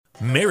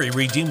Mary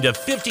redeemed a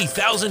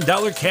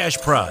 $50,000 cash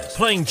prize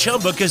playing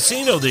Chumba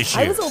Casino this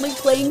year. I was only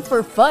playing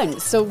for fun,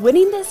 so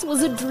winning this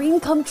was a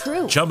dream come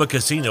true. Chumba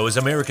Casino is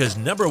America's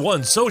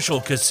 #1 social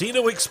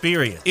casino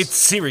experience. It's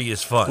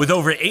serious fun. With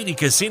over 80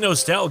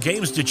 casino-style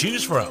games to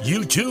choose from,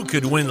 you too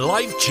could win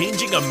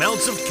life-changing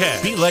amounts of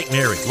cash. Be like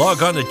Mary.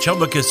 Log on to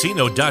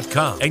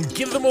ChumbaCasino.com and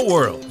give them a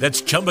whirl.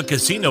 That's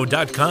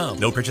ChumbaCasino.com.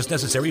 No purchase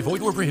necessary.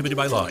 Void where prohibited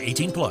by law.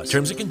 18+.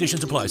 Terms and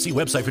conditions apply. See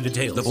website for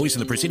details. The voice in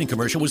the preceding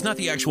commercial was not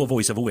the actual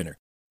voice of a winner.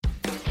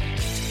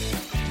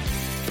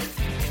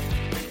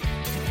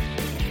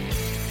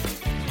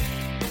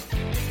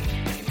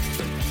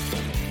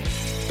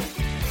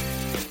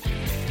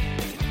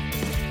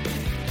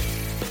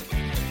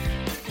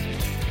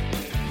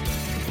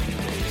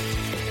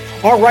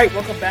 All right,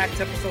 welcome back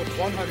to episode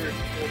 143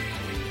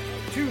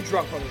 of Two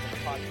Drunk Brothers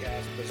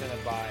podcast,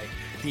 presented by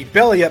the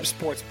Belly Up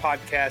Sports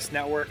Podcast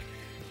Network.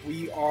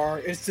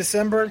 It's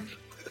December.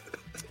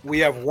 We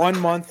have 1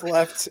 month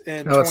left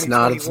in 2021. No, it's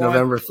not. It's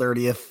November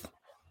 30th.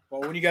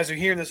 Well, when you guys are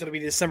hearing this, it'll be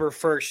December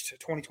 1st,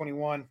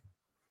 2021.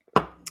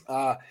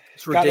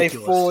 It's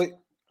ridiculous. Got a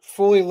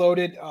fully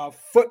loaded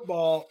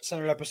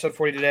football-centered episode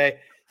for you today.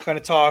 Going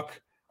to talk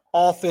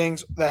all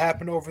things that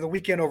happened over the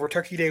weekend, over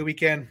Turkey Day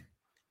weekend.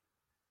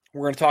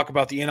 We're going to talk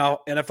about the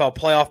NFL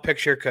playoff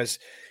picture because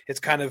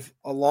it's kind of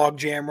a log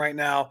jam right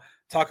now.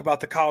 Talk about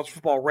the college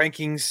football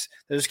rankings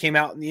that just came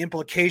out and the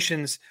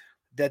implications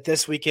that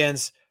this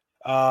weekend's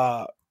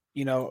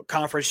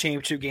conference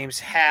championship games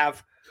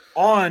have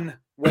on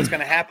what's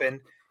going to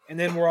happen. And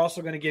then we're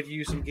also going to give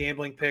you some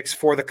gambling picks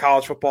for the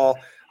college football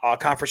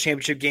conference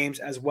championship games,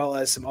 as well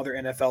as some other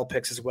NFL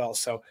picks as well.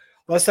 So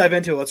let's dive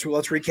into it. Let's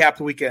recap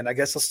the weekend. I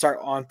guess let's start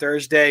on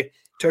Thursday,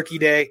 Turkey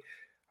Day.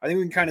 I think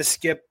we can kind of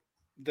skip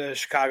the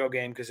Chicago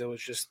game because it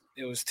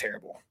was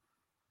terrible.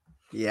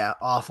 Yeah,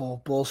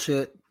 awful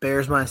bullshit.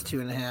 Bears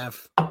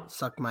 -2.5.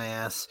 Suck my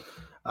ass.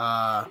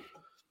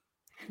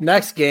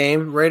 Next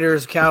game,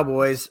 Raiders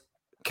Cowboys.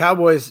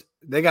 Cowboys,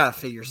 they gotta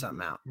figure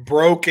something out.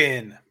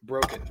 Broken.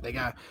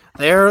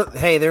 They're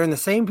in the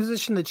same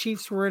position the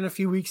Chiefs were in a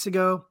few weeks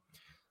ago.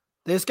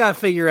 They just gotta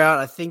figure out.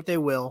 I think they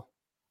will,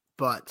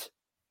 but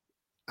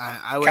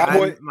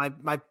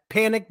my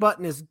panic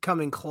button is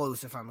coming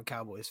close if I'm a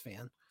Cowboys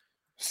fan.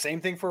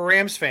 Same thing for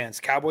Rams fans.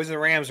 Cowboys and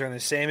Rams are in the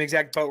same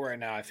exact boat right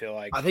now, I feel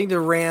like. I think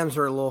the Rams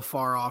are a little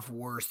far off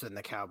worse than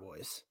the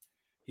Cowboys.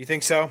 You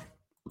think so?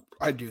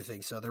 I do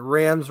think so. The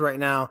Rams right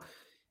now,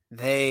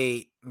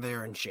 they're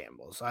in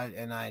shambles.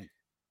 I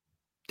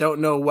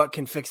don't know what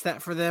can fix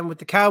that for them. With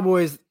the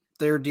Cowboys,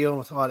 they're dealing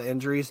with a lot of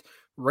injuries.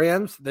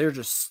 Rams, I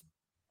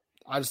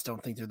just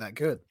don't think they're that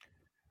good.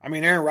 I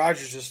mean, Aaron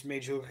Rodgers just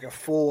made you look like a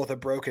fool with a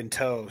broken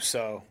toe.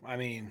 So, I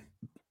mean.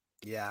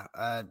 Yeah.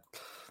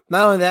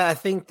 Not only that, I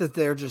think that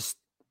they're just,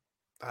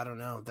 I don't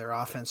know, their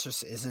offense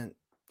just isn't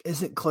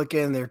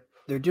clicking.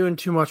 They're doing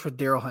too much with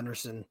Darrell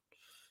Henderson,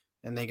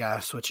 and they got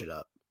to switch it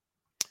up.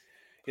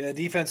 Yeah,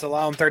 the defense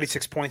allowing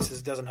 36 points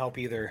doesn't help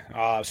either,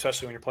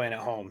 especially when you're playing at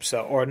home.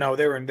 So, or no,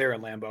 they're in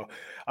Lambeau.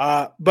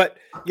 But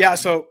yeah,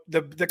 so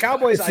the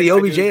Cowboys. It's the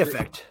OBJ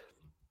effect.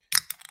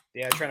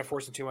 Yeah, trying to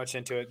force them too much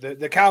into it.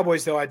 The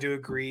Cowboys, though, I do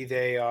agree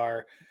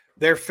they're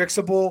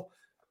fixable.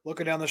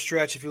 Looking down the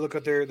stretch, if you look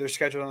at their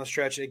schedule on the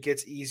stretch, it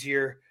gets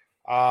easier.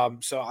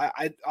 So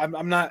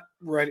I'm not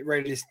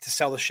ready to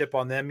sell the ship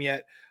on them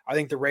yet. I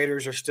think the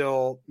Raiders are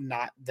still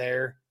not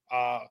there.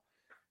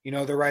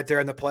 They're right there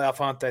in the playoff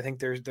hunt. I think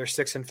they're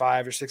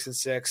 6-5 or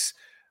 6-6.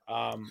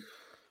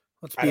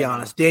 Let's be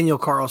honest. Daniel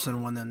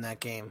Carlson won them that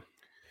game.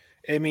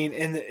 I mean,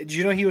 do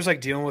you know he was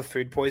like dealing with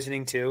food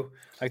poisoning too?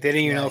 Like they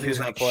didn't even know if he was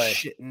going to play.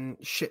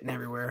 Shitting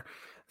everywhere.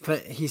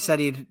 But he said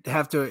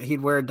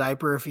he'd wear a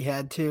diaper if he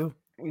had to.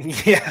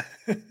 Yeah.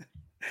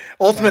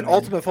 Ultimate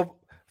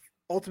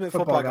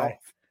football guy.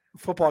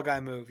 Football guy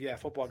move. Yeah,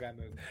 football guy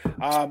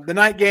move. The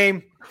night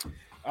game.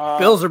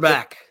 Bills are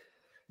back.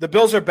 The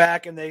Bills are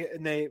back, and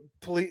they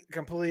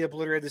completely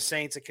obliterated the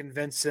Saints and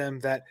convinced them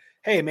that,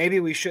 hey, maybe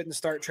we shouldn't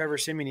start Trevor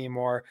Siemian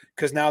anymore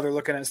because now they're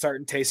looking at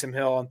starting Taysom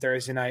Hill on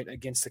Thursday night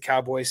against the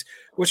Cowboys,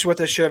 which is what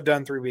they should have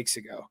done 3 weeks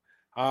ago.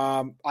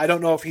 I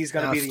don't know if he's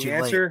going to be the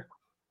answer,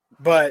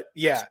 but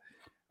yeah,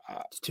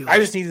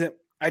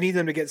 I need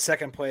them to get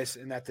second place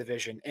in that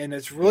division, and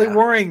it's really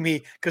worrying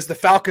me because the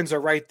Falcons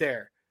are right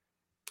there.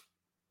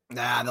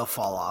 Nah, they'll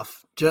fall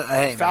off.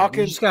 Falcons, man,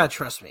 you just gotta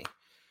trust me.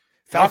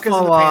 Falcons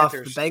fall and the off.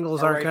 Panthers. The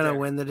Bengals aren't right going to there.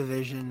 win the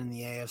division in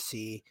the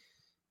AFC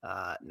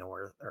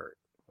North or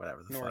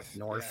whatever the North. fuck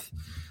North.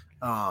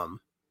 Yeah.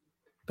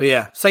 But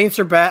yeah, Saints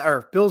are back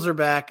or Bills are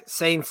back.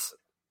 Saints,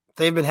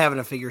 they've been having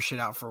to figure shit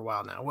out for a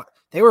while now.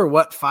 They were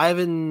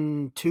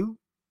 5-2,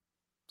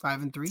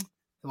 5-3. They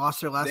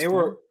lost their last. They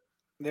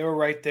were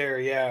right there.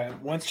 Yeah.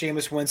 Once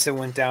Jameis Winston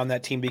went down,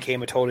 that team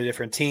became a totally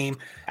different team.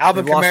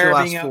 Alvin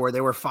Kamara being out. They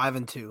were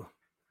 5-2.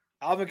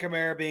 Alvin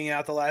Kamara being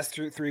out the last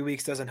 3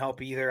 weeks doesn't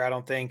help either. I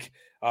don't think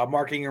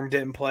Mark Ingram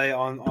didn't play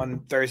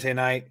on Thursday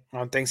night,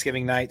 on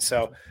Thanksgiving night.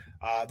 So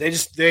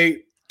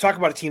they talk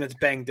about a team that's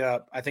banged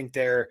up. I think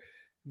they're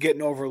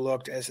getting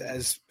overlooked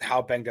as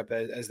how banged up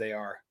as they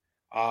are.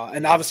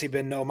 and obviously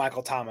been no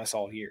Michael Thomas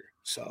all year.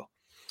 So,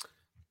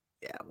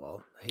 yeah,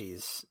 well,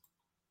 his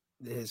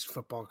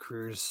football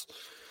career's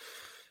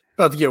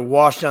about to get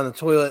washed down the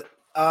toilet.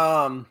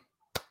 So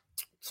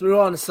we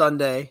go on to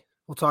Sunday.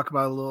 We'll talk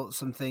about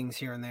some things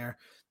here and there.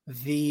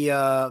 The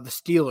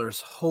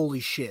Steelers, holy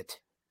shit.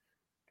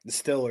 The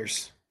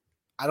Steelers.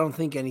 I don't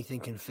think anything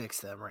can fix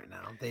them right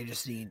now.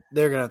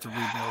 They're gonna have to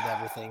rebuild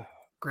everything.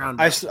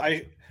 Ground.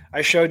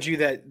 I showed you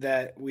that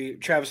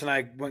Travis and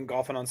I went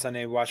golfing on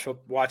Sunday. Watched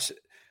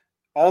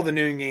all the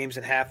noon games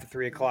and half the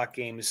 3:00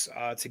 games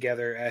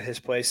together at his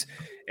place,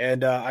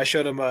 and I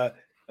showed him a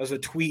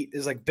tweet.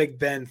 Is like Big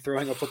Ben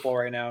throwing a football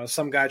right now.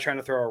 Some guy trying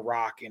to throw a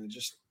rock and it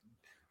just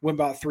went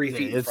about 3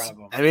 feet in front of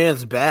him. I mean,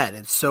 it's bad.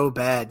 It's so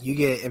bad. You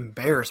get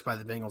embarrassed by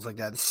the Bengals like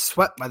that.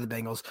 Swept by the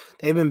Bengals.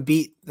 They've been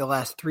beat the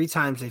last 3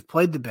 times they've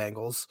played the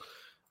Bengals.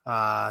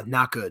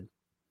 Not good.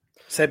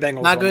 Say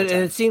Bengals. Not good.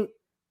 And it seemed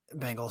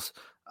Bengals.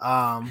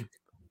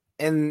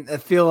 And I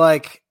feel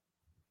like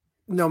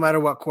no matter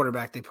what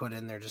quarterback they put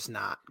in, they're just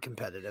not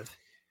competitive.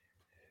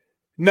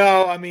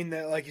 No, I mean,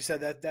 like you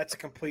said, that's a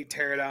complete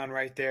teardown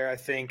right there. I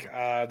think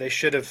they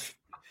should have.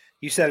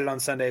 You said it on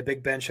Sunday.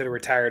 Big Ben should have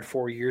retired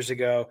 4 years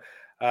ago.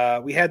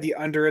 We had the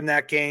under in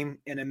that game,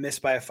 and it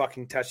missed by a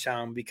fucking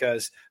touchdown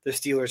because the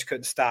Steelers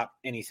couldn't stop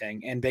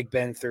anything. And Big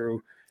Ben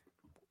threw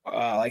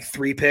like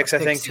 3 picks, I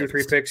think, 2 or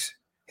 3 picks.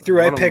 He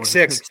threw a pick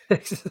six.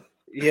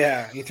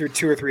 Yeah, he threw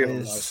 2 or 3 of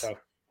them. So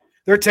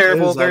they're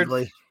terrible. They're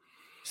ugly.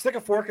 Stick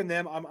a fork in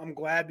them. I'm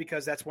glad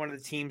because that's one of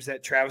the teams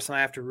that Travis and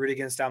I have to root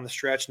against down the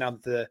stretch. Now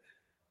that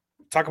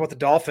talk about the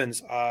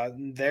Dolphins,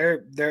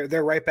 they're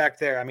right back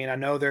there. I mean, I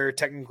know they're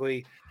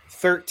technically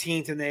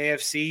 13th in the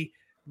AFC.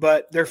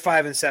 But they're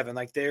 5-7.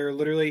 Like they're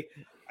literally,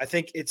 I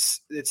think it's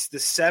the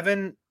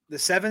 7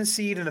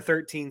 seed and the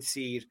 13th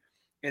seed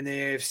in the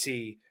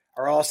AFC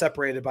are all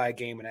separated by a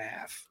game and a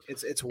half.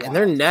 It's wild. And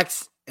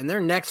their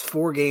next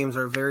 4 games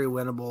are very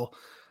winnable.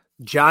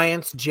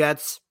 Giants,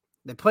 Jets.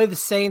 They play the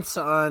Saints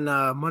on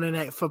Monday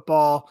Night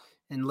Football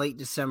in late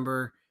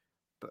December,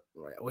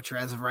 which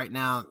as of right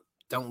now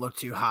don't look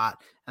too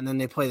hot. And then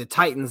they play the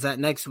Titans that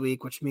next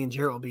week, which means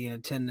Jarrett will be in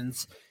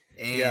attendance.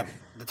 And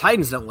the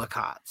Titans don't look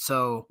hot.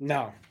 So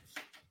no.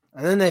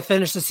 And then they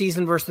finish the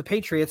season versus the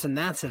Patriots, and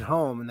that's at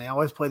home. And they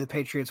always play the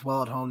Patriots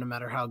well at home, no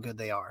matter how good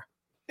they are.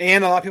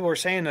 And a lot of people are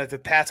saying that the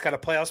Pats got a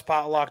playoff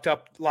spot locked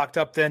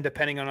up then,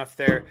 depending on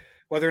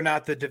whether or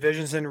not the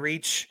division's in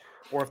reach,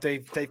 or if they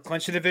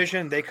clinch the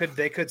division, they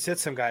could sit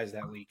some guys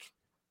that week.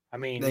 I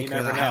mean, you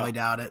never know. I highly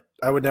doubt it.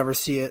 I would never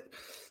see it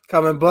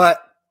coming,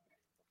 but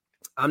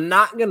I'm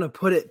not going to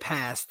put it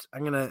past.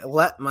 I'm going to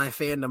let my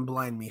fandom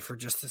blind me for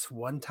just this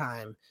one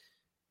time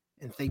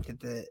and think that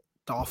the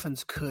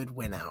Dolphins could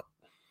win out.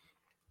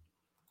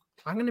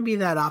 I'm going to be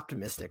that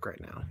optimistic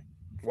right now.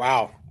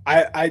 Wow.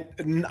 I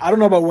don't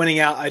know about winning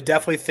out. I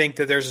definitely think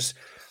that there's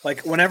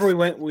like whenever we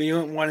went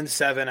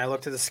 1-7, I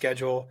looked at the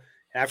schedule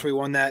after we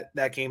won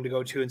that game to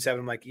go 2-7.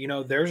 I'm like,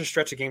 there's a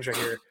stretch of games right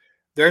here.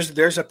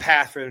 There's a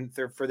path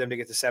for them to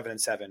get to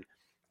 7-7.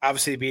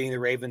 Obviously, beating the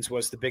Ravens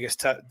was the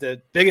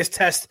biggest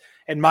test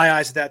in my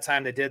eyes at that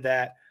time. They did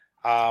that.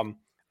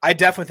 I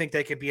definitely think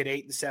they could be at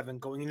 8-7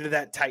 going into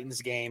that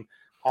Titans game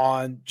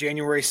on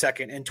January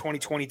 2nd in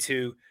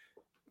 2022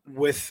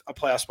 with a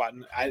playoff spot.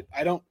 And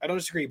I don't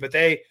disagree, but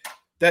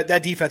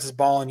that defense is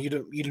balling. You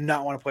do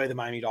not want to play the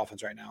Miami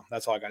Dolphins right now.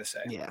 That's all I got to say.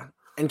 Yeah,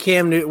 and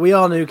Cam Newton. We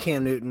all knew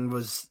Cam Newton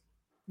was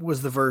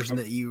the version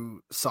that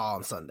you saw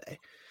on Sunday.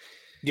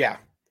 Yeah.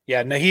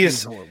 No,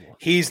 he's horrible.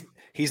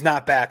 He's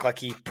not back like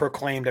he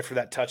proclaimed after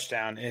that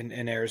touchdown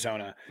in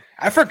Arizona.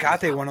 I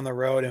forgot they went on the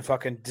road and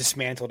fucking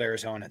dismantled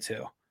Arizona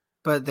too.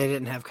 But they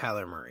didn't have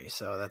Kyler Murray,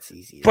 so that's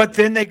easy. They've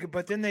been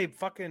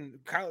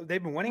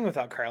winning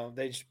without Kyler.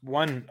 They just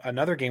won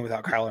another game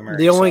without Kyler Murray.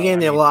 The only game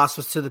they lost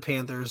was to the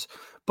Panthers.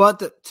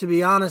 But to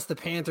be honest, the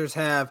Panthers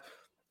have.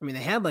 I mean,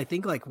 they had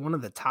one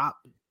of the top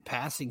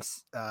passing.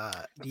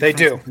 They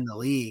do in the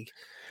league.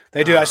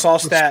 They do. I saw a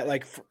stat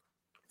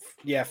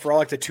for all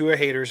like the Tua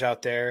haters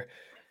out there,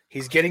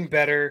 he's getting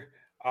better.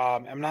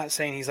 I'm not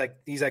saying he's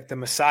like the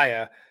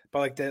Messiah, but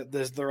like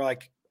there are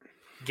like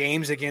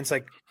games against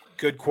like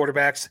good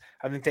quarterbacks.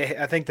 I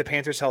think the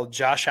Panthers held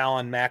Josh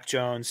Allen, Mac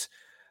Jones.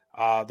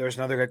 There's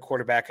another good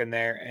quarterback in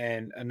there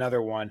and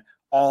another one,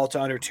 all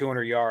to under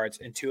 200 yards.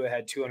 And Tua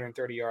had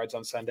 230 yards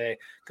on Sunday,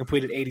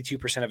 completed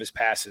 82% of his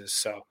passes.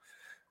 So,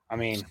 I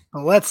mean,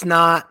 but let's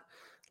not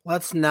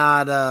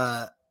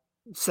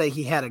say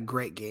he had a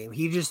great game.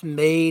 He just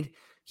made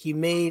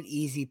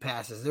easy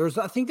passes.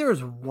 I think there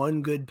was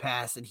one good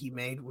pass that he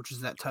made, which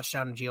was that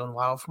touchdown to Jalen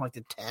Waddle from like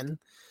the 10.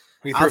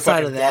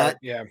 Outside of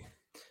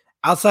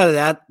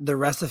that, the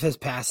rest of his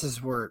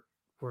passes were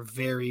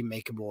very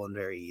makeable and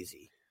very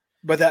easy.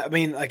 But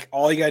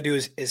all you gotta do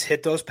is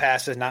hit those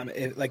passes. Not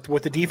like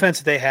with the defense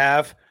that they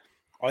have.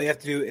 All you have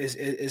to do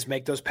is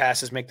make those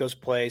passes, make those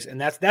plays, and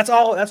that's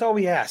all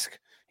we ask.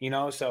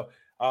 So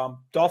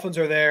Dolphins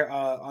are there.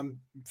 I'm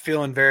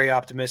feeling very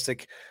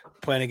optimistic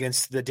playing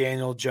against the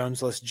Daniel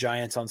Jones-less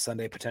Giants on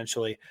Sunday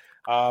potentially.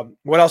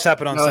 What else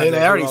happened on Sunday?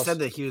 They already said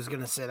that he was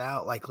going to sit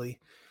out likely.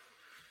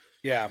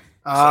 Yeah.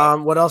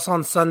 What else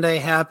on Sunday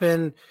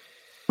happened?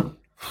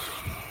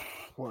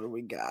 What do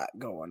we got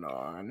going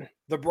on?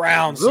 The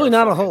Browns. Really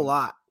not a whole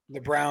lot.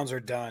 The Browns are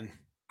done.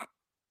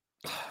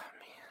 Oh,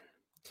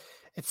 man.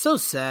 It's so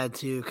sad,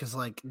 too, because,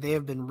 like, they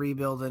have been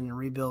rebuilding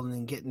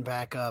and getting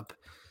back up.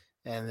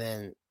 And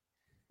then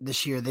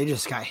this year, they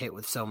just got hit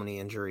with so many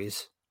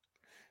injuries.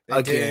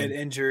 They did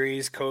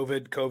injuries,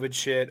 COVID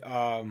shit.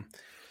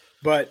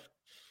 But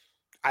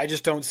I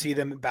just don't see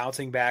them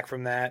bouncing back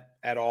from that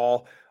at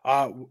all.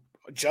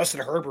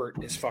 Justin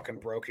Herbert is fucking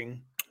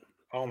broken.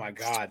 Oh my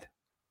God.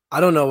 I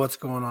don't know what's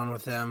going on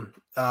with them.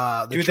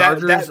 The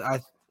Chargers,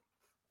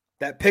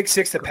 that pick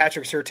six to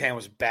Patrick Surtain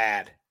was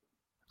bad.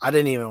 I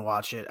didn't even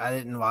watch it. I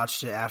didn't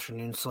watch the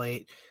afternoon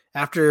slate.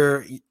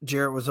 After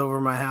Jarrett was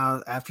over my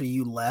house, after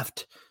you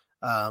left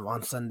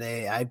on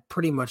Sunday, I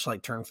pretty much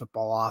like turned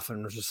football off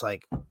and was just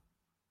like,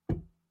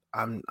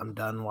 I'm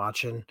done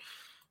watching.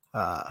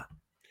 I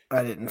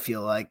didn't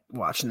feel like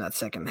watching that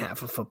second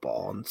half of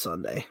football on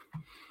Sunday.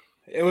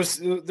 There were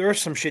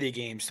some shitty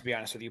games, to be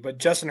honest with you, but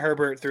Justin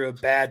Herbert threw a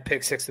bad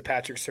pick six to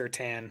Patrick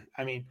Surtain.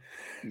 I mean,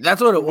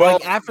 that's what it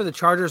was. Like, after the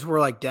Chargers were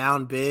like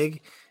down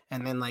big,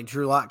 and then like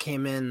Drew Lock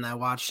came in, and I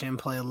watched him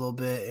play a little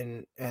bit,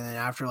 and then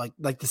after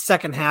like the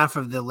second half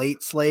of the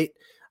late slate,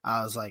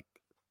 I was like,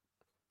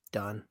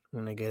 done. I'm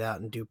gonna get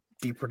out and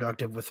be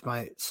productive with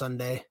my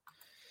Sunday.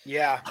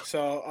 Yeah.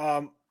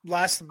 So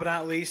last but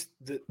not least,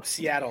 the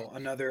Seattle,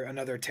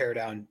 another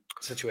teardown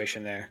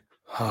situation there.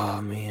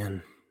 Oh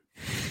man.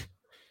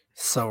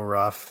 So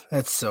rough.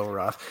 That's so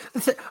rough.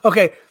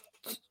 Okay,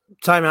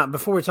 time out.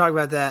 Before we talk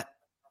about that,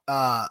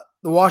 the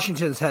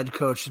Washington's head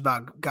coach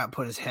got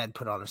his head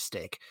put on a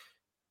stake.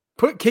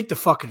 Kick the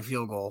fucking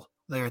field goal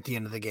there at the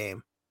end of the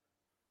game.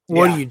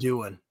 What are you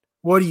doing?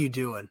 What are you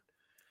doing?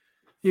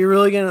 You're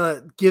really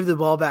gonna give the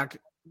ball back,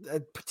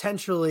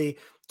 potentially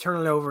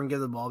turn it over and give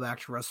the ball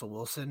back to Russell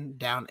Wilson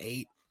down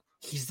 8?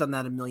 He's done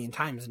that a million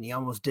times, and he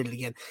almost did it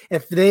again.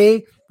 If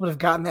they would have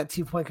gotten that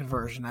 2-point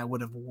conversion, I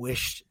would have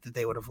wished that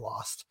they would have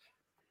lost.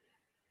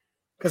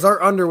 Because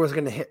our under was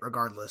going to hit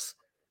regardless.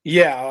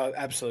 Yeah,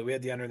 absolutely. We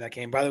had the under in that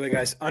game. By the way,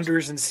 guys,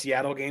 unders in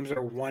Seattle games are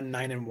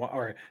 9-1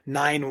 or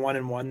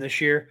 9-1-1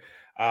 this year.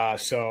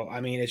 So I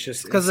mean, it's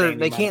just because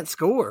they can't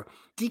score.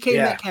 DK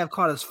Metcalf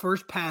caught his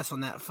first pass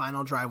on that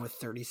final drive with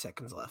 30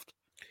 seconds left.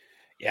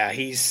 Yeah,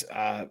 he's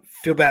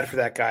feel bad for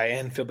that guy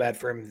and feel bad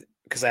for him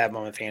because I have him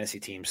on my fantasy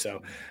team.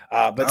 So, but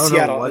I don't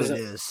Seattle, know what it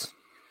is.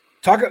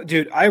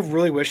 Dude, I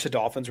really wish the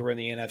Dolphins were in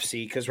the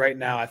NFC because right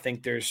now I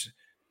think there's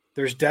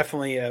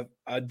definitely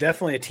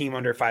a team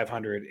under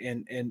 500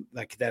 in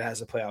like that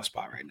has a playoff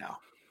spot right now.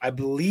 I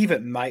believe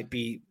it might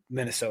be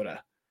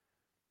Minnesota.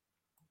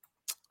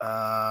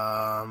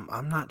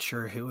 I'm not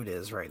sure who it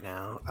is right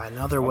now. I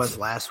know there was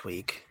last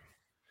week.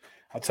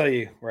 I'll tell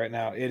you right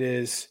now. It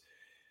is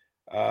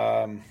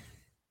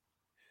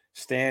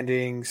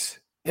standings.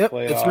 Yep,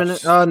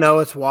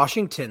 playoffs. It's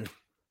Washington.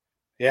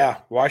 Yeah,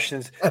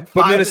 Washington's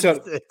but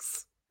Minnesota.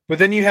 But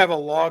then you have a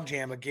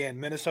logjam again.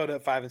 Minnesota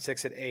at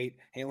 5-6 at 8,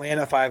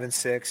 Atlanta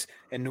 5-6,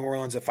 and New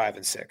Orleans at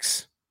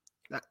 5-6.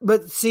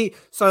 But see,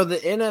 so the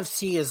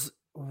NFC is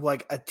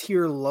like a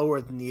tier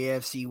lower than the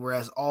AFC,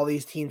 whereas all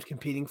these teams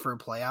competing for a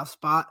playoff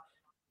spot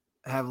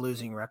have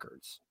losing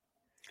records.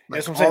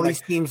 Like, all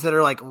these teams that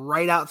are like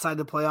right outside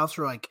the playoffs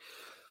are like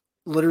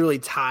literally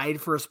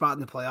tied for a spot in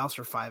the playoffs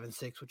are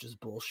 5-6, which is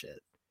bullshit.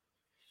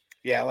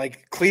 Yeah,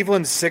 like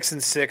Cleveland's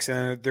 6-6,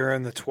 and they're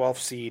in the 12th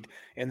seed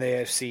in the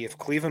AFC. If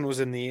Cleveland was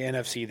in the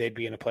NFC, they'd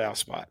be in a playoff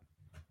spot.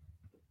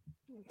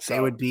 So, they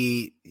would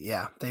be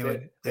in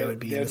the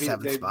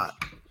 7th spot.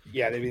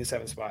 Yeah, they'd be in the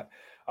 7th spot.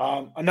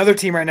 Another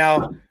team right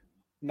now.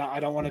 No,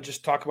 I don't want to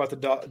just talk about the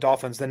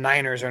Dolphins. The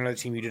Niners are another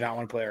team you do not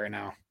want to play right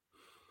now.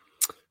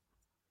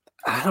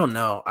 I don't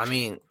know. I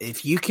mean,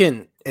 if you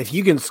can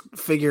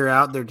figure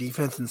out their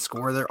defense and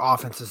score, their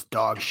offense is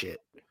dog shit.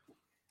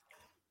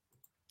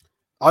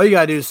 All you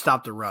got to do is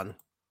stop the run.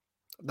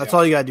 That's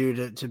all you got to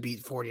do to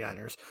beat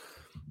 49ers.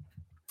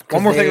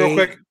 One more thing real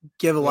quick.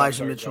 Give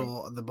Elijah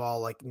Mitchell the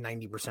ball like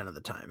 90% of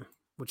the time,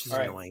 which is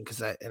annoying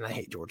because I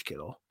hate George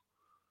Kittle.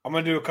 I'm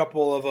going to do a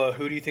couple of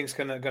who do you think is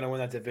going to win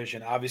that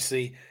division?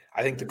 Obviously,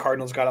 I think the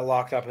Cardinals got it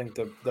locked up. I think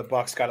the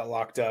Bucks got it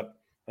locked up.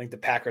 I think the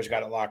Packers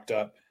got it locked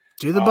up.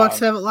 Do the Bucks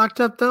have it locked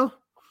up though?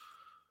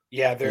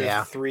 Yeah,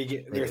 they're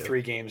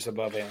 3 games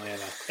above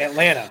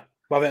Atlanta.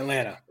 Above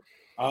Atlanta.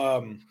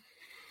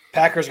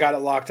 Packers got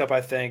it locked up,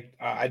 I think.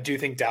 I do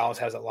think Dallas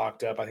has it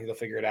locked up. I think they'll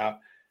figure it out.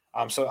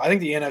 So I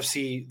think the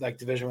NFC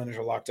division winners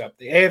are locked up.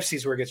 The AFC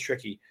is where it gets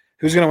tricky.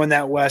 Who's going to win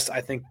that West?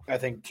 I think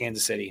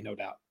Kansas City, no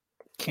doubt.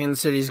 Kansas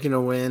City's going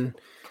to win.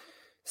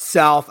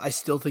 South, I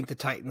still think the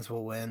Titans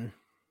will win.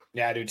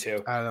 Yeah, I do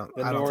too. I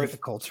don't think the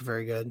Colts are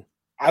very good.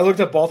 I looked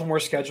at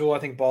Baltimore's schedule. I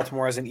think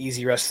Baltimore has an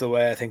easy rest of the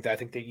way. I think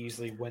they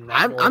easily win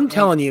that. I'm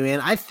telling you,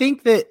 man. I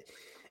think that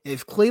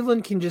if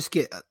Cleveland can just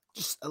get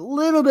just a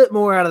little bit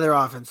more out of their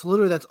offense,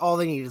 literally that's all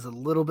they need is a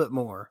little bit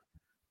more.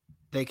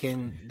 They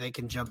can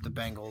jump the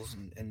Bengals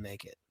and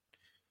make it.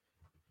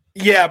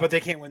 Yeah, but they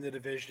can't win the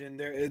division.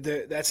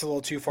 That's a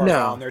little too far No.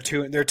 down. They're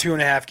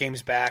 2.5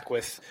 games back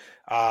with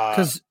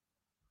Because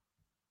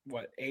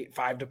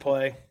 5 to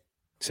play,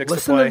 6 to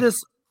listen play. to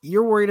this.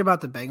 You're worried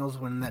about the Bengals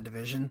winning that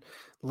division.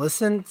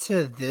 Listen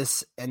to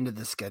this end of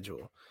the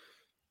schedule.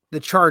 The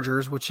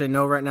Chargers, which I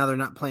know right now they're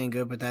not playing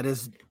good, but that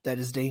is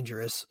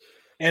dangerous.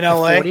 In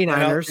LA, the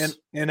 49ers.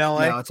 in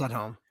LA. No, it's at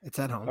home. It's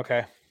at home.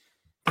 Okay.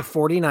 The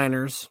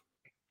 49ers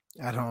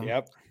at home.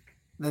 Yep.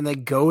 Then they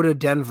go to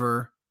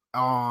Denver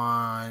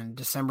on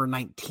December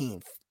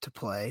 19th to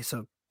play.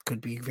 So it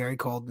could be very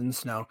cold in the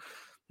snow.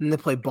 Then they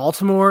play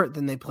Baltimore.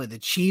 Then they play the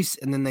Chiefs.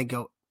 And then they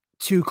go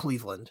to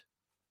Cleveland.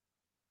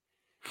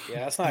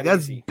 Yeah, that's not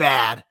That's easy.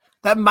 bad.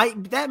 That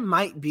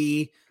might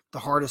be the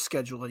hardest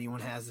schedule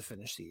anyone has to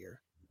finish the year.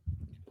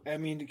 I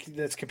mean,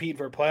 that's competing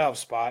for a playoff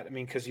spot. I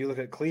mean, because you look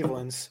at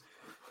Cleveland's,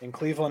 and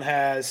Cleveland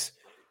has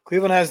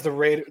the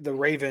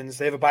Ravens.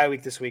 They have a bye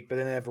week this week, but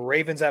then they have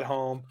Ravens at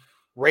home,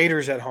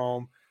 Raiders at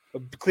home.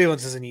 But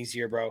Cleveland's isn't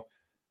easier, bro.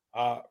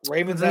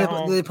 Ravens at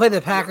home. They play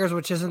the Packers,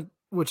 which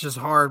is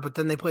hard, but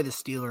then they play the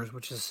Steelers,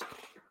 which is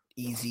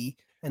easy,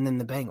 and then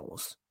the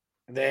Bengals.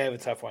 They have a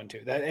tough one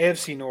too. That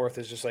AFC North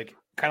is just like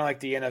kind of like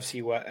the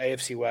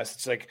AFC West.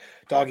 It's like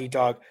dog eat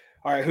dog.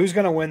 All right, who's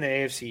going to win the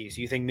AFCs?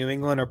 Do you think New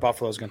England or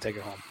Buffalo is going to take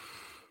it home?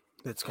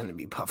 It's going to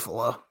be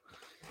Buffalo.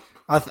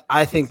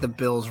 I think the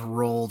Bills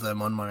roll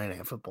them on Monday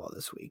Night Football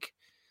this week.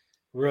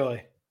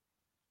 Really?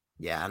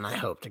 Yeah, and I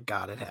hope to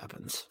God it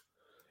happens.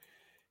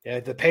 Yeah,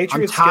 the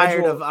Patriots.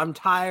 I'm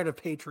tired of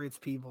Patriots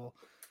people.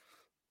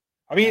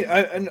 I mean,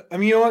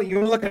 you know what?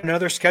 You look at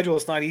another schedule.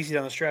 It's not easy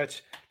down the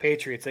stretch.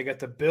 Patriots. They got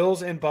the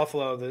Bills in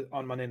Buffalo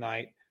on Monday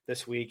night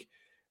this week.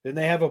 Then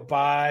they have a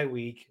bye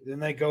week. Then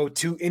they go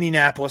to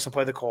Indianapolis and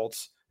play the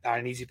Colts. Not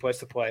an easy place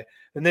to play.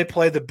 Then they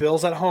play the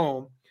Bills at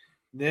home.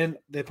 Then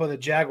they play the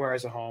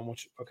Jaguars at home,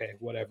 which, okay,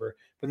 whatever.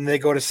 But then they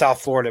go to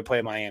South Florida to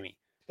play Miami.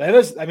 That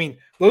is, I mean,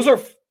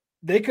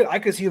 I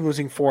could see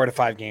losing 4 out of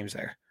 5 games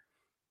there.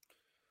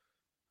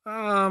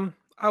 I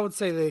would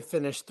say they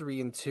finished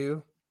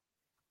 3-2.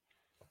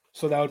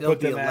 So that would They'll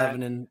put be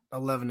them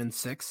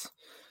 11-6.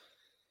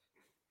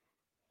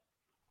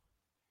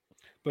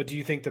 But do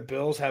you think the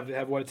Bills have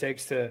what it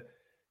takes to?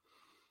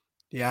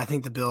 Yeah, I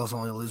think the Bills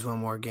only lose one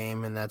more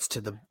game, and that's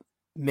to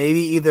maybe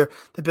either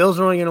the Bills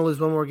are only going to lose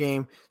one more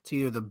game to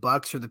either the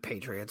Bucks or the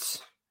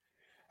Patriots.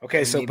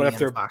 Okay, so but if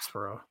they're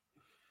Foxborough,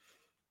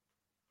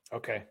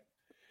 okay,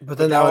 but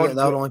then that would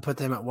only put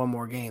them at one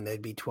more game.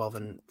 They'd be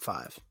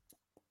 12-5.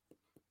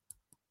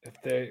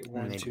 If they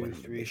 1, 2,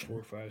 3,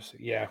 4, 5,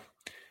 6, yeah,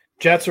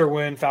 Jets are a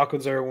win,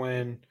 Falcons are a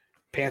win,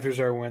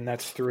 Panthers are a win.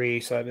 That's 3,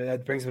 so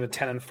that brings them to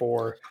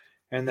 10-4,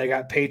 and they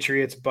got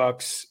Patriots,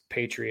 Bucks,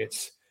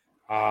 Patriots.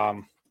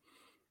 I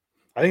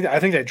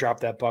think they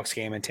dropped that Bucks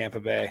game in Tampa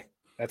Bay.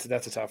 That's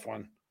a tough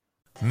one.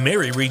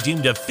 Mary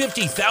redeemed a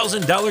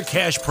 $50,000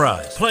 cash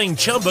prize playing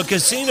Chumba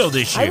Casino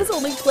this year. I was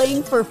only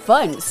playing for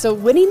fun, so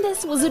winning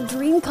this was a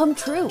dream come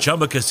true.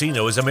 Chumba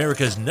Casino is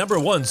America's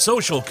 #1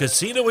 social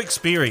casino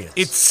experience.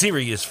 It's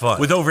serious fun.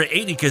 With over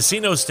 80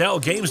 casino-style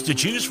games to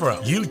choose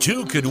from, you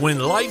too could win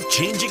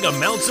life-changing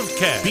amounts of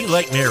cash. Be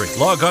like Mary.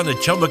 Log on to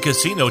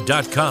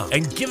ChumbaCasino.com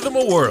and give them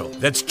a whirl.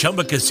 That's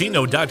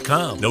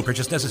ChumbaCasino.com. No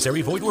purchase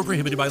necessary. Void or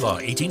prohibited by law.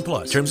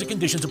 18+. Terms and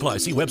conditions apply.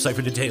 See website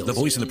for details. The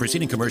voice in the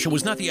preceding commercial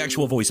was not the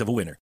actual voice of a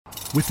winner.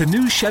 With the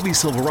new Chevy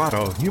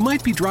Silverado, you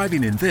might be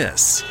driving in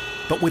this.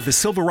 But with the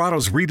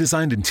Silverado's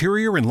redesigned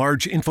interior and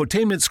large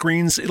infotainment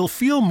screens, it'll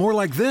feel more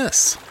like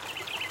this.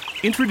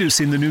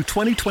 Introducing the new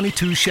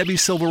 2022 Chevy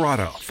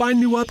Silverado. Find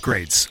new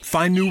upgrades.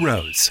 Find new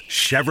roads.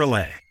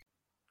 Chevrolet.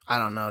 I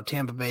don't know.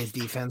 Tampa Bay's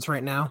defense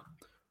right now,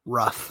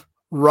 rough,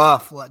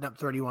 letting up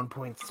 31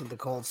 points to the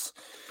Colts.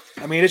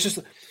 I mean, it's just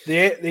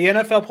the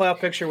NFL playoff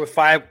picture with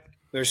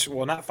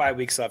not 5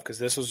 weeks left because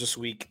this was just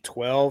week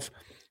 12.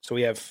 So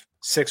we have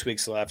 6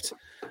 weeks left.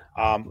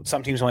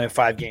 Some teams only have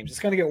 5 games. It's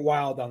going to get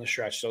wild down the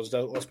stretch, so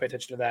let's pay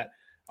attention to that.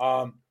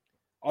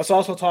 Let's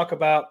also talk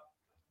about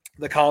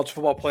the college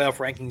football playoff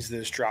rankings that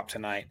just dropped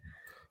tonight.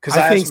 Because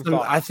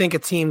I think a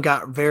team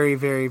got very,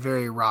 very,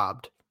 very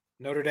robbed.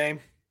 Notre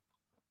Dame?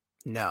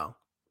 No,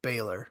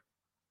 Baylor.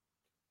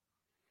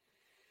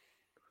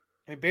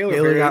 I mean,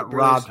 Baylor got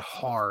robbed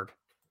hard.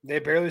 They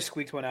barely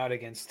squeaked one out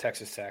against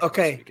Texas Tech.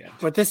 Okay,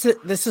 but this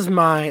is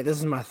my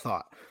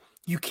thought.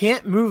 You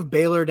can't move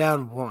Baylor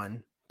down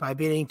 1 by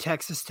beating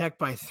Texas Tech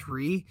by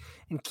 3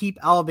 and keep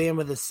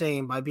Alabama the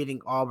same by beating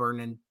Auburn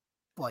and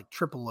like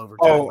triple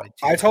overtime. By 2.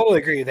 I totally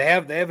agree. They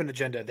have an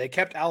agenda. They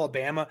kept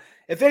Alabama.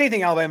 If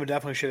anything, Alabama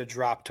definitely should have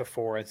dropped to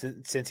 4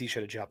 since he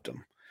should have jumped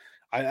them.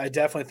 I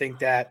definitely think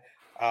that,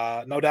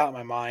 no doubt in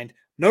my mind.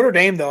 Notre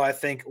Dame, though, I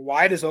think,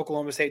 why does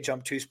Oklahoma State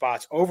jump 2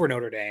 spots over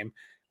Notre Dame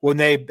when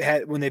they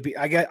beat?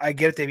 I get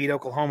it, they beat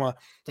Oklahoma,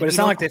 but it's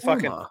not like they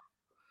fucking.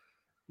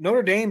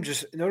 Notre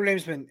Dame's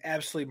been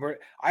absolutely.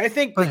 I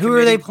think. But who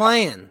are they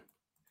playing?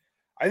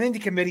 I think the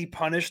committee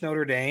punished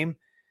Notre Dame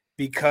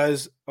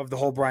because of the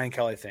whole Brian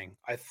Kelly thing.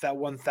 I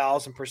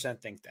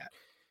 1,000% think that.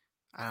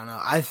 I don't know.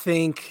 I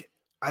think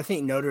I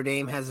think Notre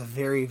Dame has a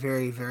very,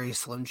 very, very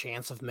slim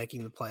chance of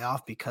making the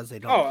playoff because they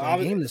don't Oh, play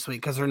a game this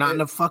week because they're not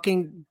in a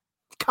fucking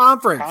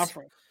conference.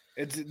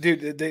 It's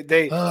dude.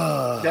 It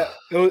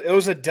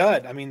was a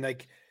dud. I mean,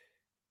 like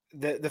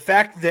the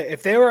fact that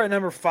if they were at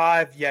number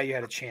 5, yeah, you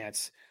had a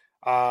chance.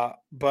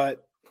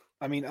 But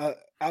I mean,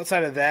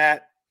 outside of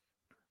that,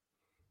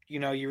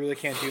 you really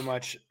can't do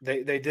much.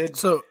 They did.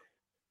 So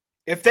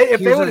if they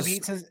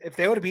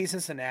would have beat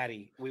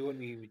Cincinnati, we wouldn't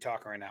be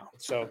talking right now.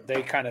 So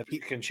they kind of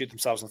can shoot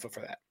themselves in the foot for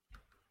that.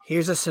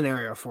 Here's a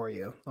scenario for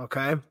you.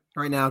 Okay,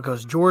 right now it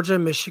goes Georgia,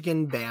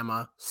 Michigan,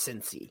 Bama,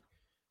 Cincy.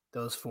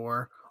 Those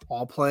 4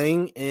 all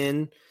playing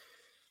in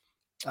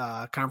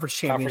conference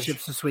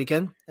championships this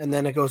weekend, and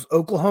then it goes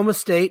Oklahoma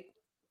State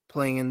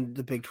playing in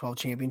the Big 12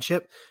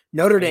 championship.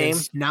 Notre Dame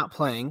not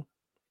playing.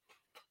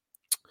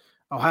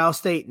 Ohio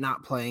State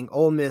not playing.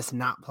 Ole Miss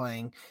not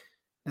playing.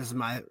 This is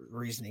my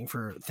reasoning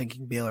for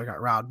thinking Baylor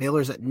got robbed.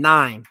 Baylor's at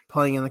 9,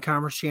 playing in the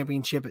conference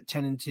championship at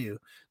 10-2.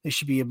 They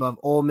should be above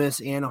Ole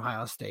Miss and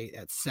Ohio State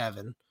at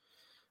 7.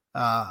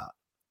 So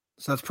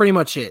that's pretty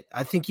much it.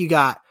 I think you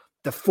got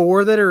the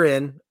 4 that are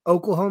in: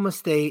 Oklahoma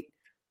State,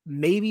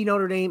 maybe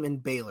Notre Dame,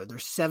 and Baylor.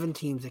 There's 7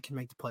 teams that can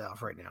make the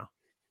playoff right now.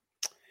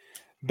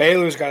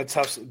 Baylor's got a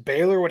tough.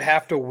 Baylor would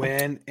have to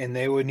win, and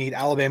they would need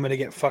Alabama to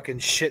get fucking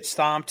shit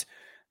stomped.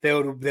 They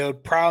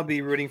would probably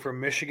be rooting for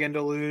Michigan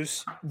to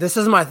lose. This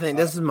is my thing.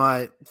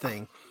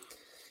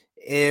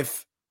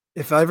 If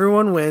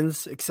everyone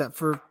wins except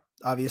for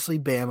obviously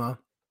Bama,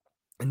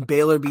 and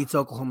Baylor beats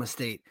Oklahoma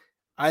State,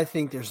 I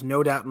think there's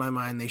no doubt in my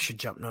mind they should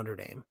jump Notre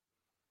Dame.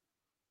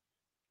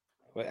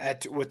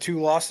 With 2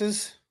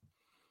 losses,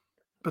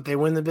 but they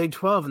win the Big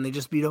 12 and they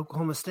just beat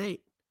Oklahoma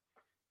State,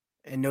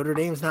 and Notre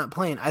Dame's not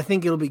playing. I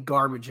think it'll be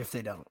garbage if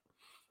they don't.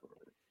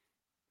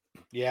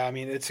 Yeah, I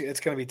mean it's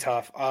going to be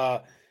tough.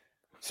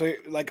 So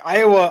like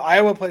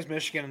Iowa plays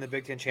Michigan in the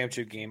Big Ten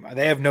championship game.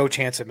 They have no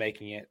chance of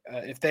making it.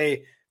 If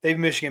they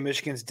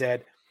Michigan's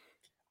dead.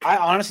 I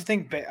honestly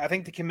think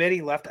the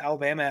committee left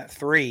Alabama at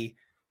 3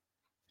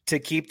 to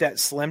keep that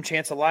slim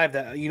chance alive.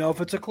 That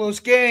if it's a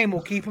close game,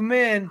 we'll keep them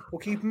in. We'll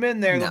keep them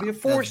in there. There'll be a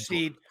 4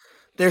 seed.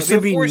 There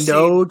should be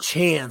no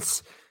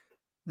chance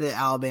that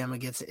Alabama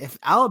gets it. If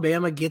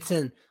Alabama gets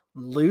in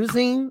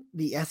losing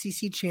the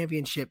SEC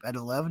championship at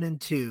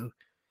 11-2,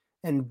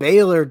 and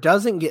Baylor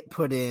doesn't get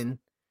put in.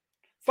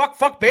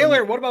 Fuck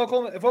Baylor. What about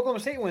Oklahoma? If Oklahoma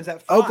State wins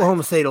at 5?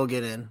 Oklahoma State will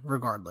get in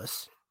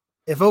regardless.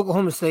 If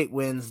Oklahoma State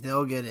wins,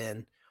 they'll get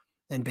in,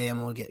 and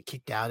Bama will get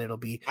kicked out. It'll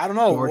be I don't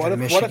know. Georgia,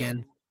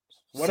 Michigan.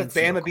 What if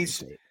Bama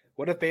beats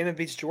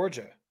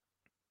Georgia?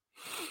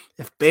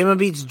 If Bama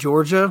beats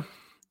Georgia,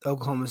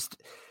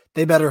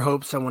 they better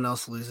hope someone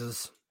else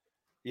loses.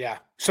 Yeah.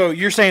 So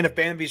you're saying if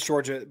Bama beats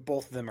Georgia,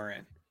 both of them are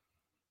in?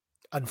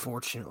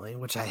 Unfortunately,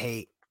 which I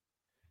hate.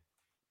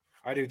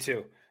 I do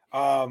too.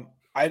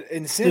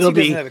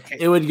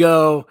 It would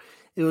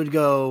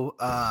go.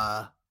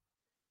 I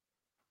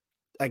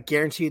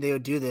guarantee you they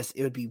would do this.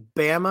 It would be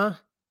Bama,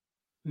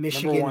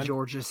 Michigan,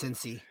 Georgia,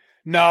 Cincy.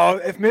 No,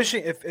 if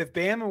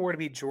Bama were to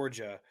beat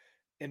Georgia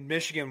and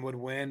Michigan would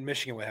win,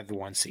 Michigan would have the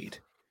 1 seed.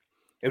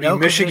 It would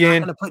be Michigan. They're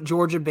not going to put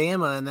Georgia,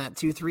 Bama in that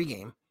 2-3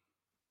 game.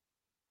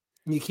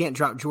 You can't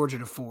drop Georgia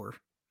to 4.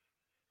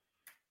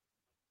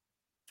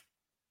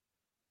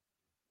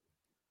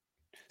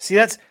 See,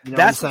 that's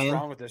what's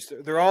wrong with this.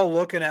 They're all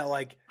looking at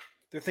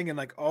they're thinking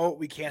oh,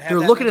 we can't have.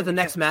 They're looking at the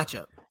next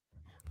matchup.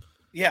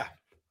 Yeah,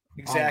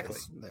 exactly.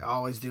 They're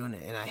always doing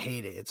it, and I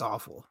hate it. It's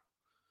awful.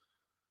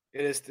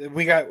 It is.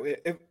 We got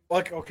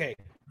okay.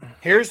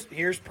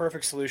 Here's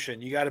perfect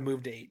solution. You got to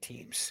move to 8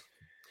 teams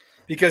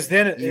because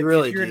then you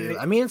really do.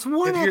 I mean, it's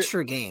one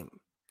extra game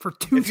for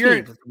 2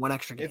 teams. It's 1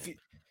 extra game.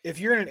 If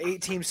you're in an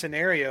 8-team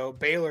scenario,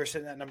 Baylor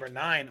sitting at number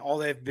 9, all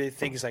they've been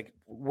thinking is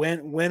win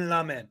and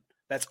I'm in.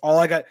 That's all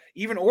I got.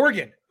 Even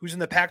Oregon, who's in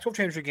the Pac-12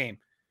 championship game,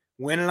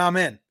 win and I'm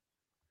in.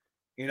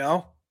 They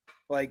have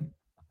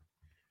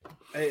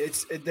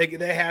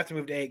to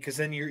move to 8 because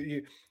then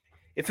you.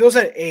 If it was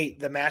at 8,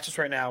 the matches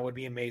right now would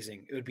be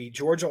amazing. It would be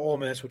Georgia, Ole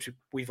Miss, which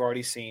we've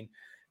already seen,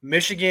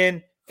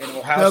 Michigan, and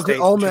Ohio State.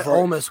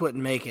 Ole Miss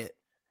wouldn't make it.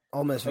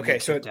 Ole Miss would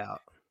get kicked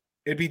out.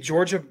 It'd be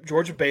Georgia,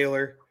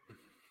 Baylor,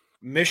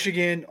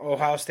 Michigan,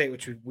 Ohio State,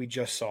 which we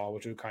just saw,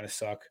 which would kind of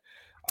suck.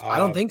 I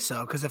don't think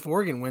so because if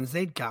Oregon wins,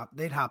 they'd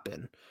hop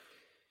in.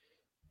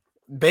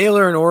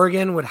 Baylor and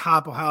Oregon would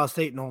hop Ohio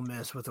State and Ole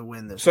Miss with a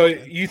win this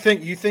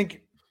weekend. You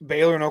think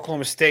Baylor and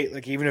Oklahoma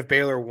State, even if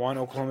Baylor won,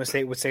 Oklahoma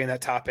State would stay in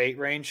that top 8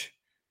 range?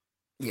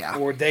 Yeah.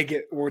 Or would they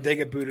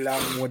get booted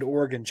out and would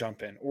Oregon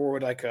jump in? Or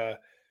would I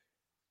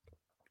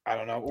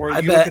don't know. Or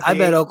I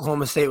bet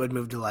Oklahoma State would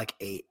move to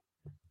 8.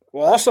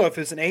 Well, also if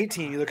it's an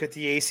 18, you look at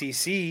the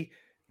ACC,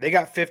 they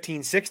got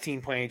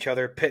 15-16 playing each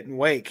other, Pitt and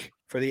Wake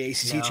for the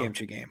ACC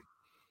championship game.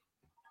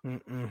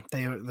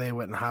 They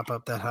wouldn't hop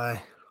up that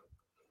high.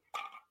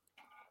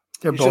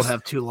 They both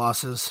have 2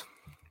 losses.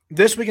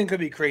 This weekend could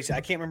be crazy.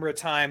 I can't remember a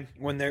time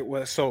when there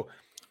was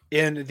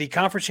in the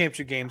conference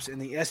championship games, in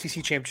the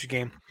SEC championship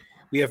game,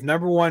 we have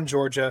number 1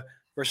 Georgia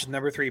versus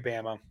number 3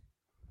 Bama.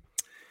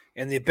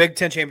 In the Big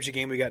Ten championship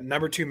game, we got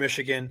number 2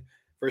 Michigan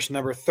versus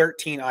number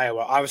 13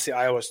 Iowa. Obviously,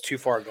 Iowa's too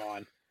far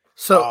gone.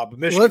 So but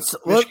Michigan,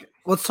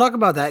 let's talk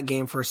about that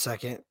game for a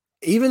second.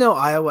 Even though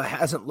Iowa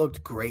hasn't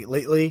looked great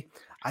lately,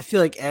 I feel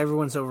like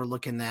everyone's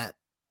overlooking that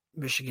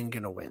Michigan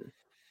going to win.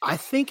 I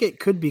think it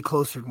could be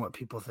closer than what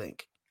people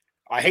think.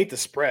 I hate the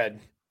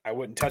spread. I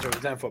wouldn't touch it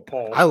with a 10-foot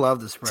pole. I love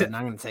the spread, and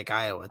I'm going to take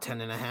Iowa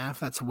 10.5.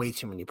 That's way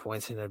too many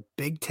points in a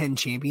Big Ten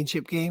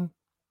championship game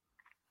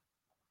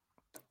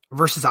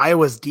versus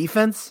Iowa's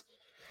defense.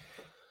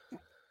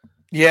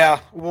 Yeah,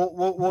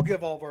 we'll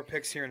give all of our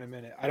picks here in a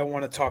minute. I don't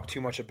want to talk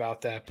too much about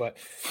that, but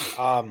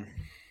I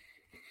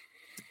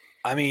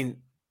mean,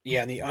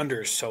 yeah, and the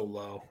under is so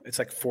low. It's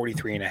like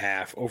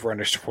 43.5. Over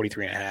under is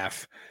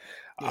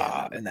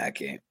 43.5 in that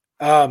game.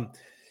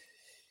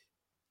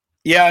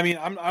 Yeah, I mean,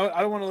 I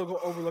don't want to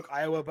overlook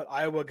Iowa, but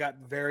Iowa got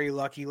very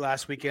lucky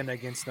last weekend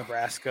against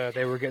Nebraska.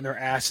 They were getting their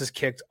asses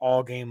kicked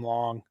all game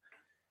long,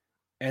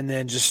 and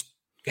then just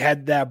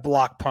had that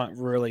block punt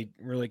really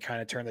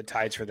kind of turn the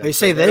tides for them. They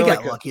say they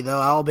got lucky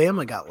though.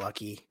 Alabama got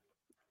lucky.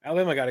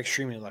 Alabama got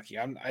extremely lucky.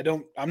 I'm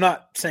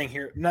not sitting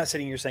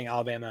here saying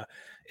Alabama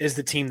is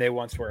the team they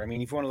once were. I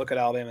mean, if you want to look at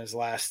Alabama's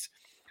last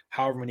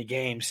however many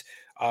games,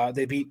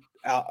 they beat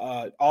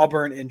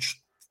Auburn in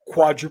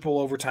quadruple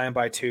overtime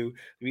by 2.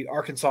 They beat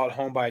Arkansas at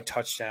home by a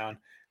touchdown.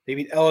 They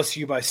beat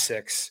LSU by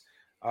 6.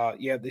 They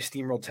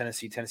steamrolled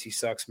Tennessee. Tennessee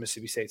sucks.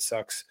 Mississippi State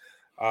sucks.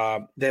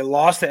 They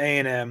lost to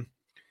A&M.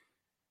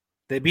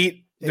 They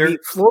beat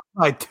Florida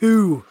by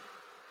 2.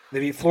 They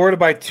beat Florida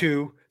by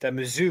 2 that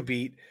Mizzou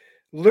beat.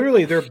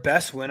 Literally their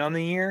best win on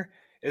the year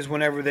is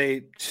whenever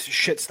they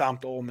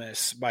shit-stomped Ole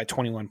Miss by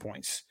 21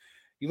 points.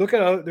 You look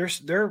at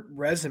their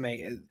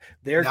resume.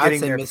 They're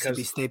getting there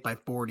Mississippi State by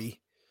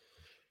 40.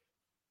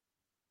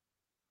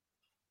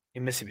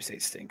 And Mississippi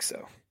State stinks,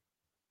 so.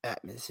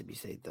 At Mississippi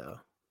State, though,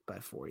 by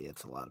 40.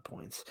 That's a lot of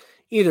points.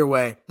 Either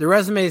way, the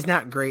resume is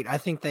not great. I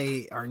think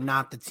they are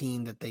not the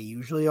team that they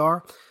usually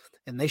are,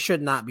 and they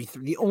should not be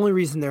 3. The only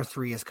reason they're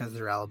 3 is because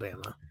they're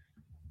Alabama.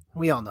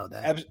 We all know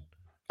that.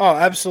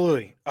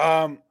 Absolutely.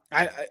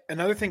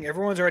 Another thing,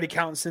 everyone's already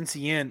counting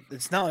Cincy in.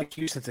 It's not like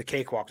Houston's a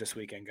cakewalk this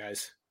weekend,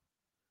 guys.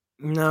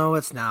 No,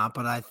 it's not,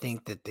 but I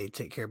think that they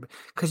take care of it.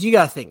 Because you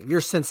got to think, if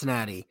you're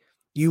Cincinnati,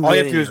 all you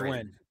have to do is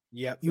win.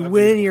 Yep. You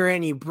win, you're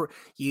in,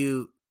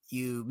 you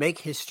make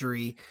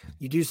history,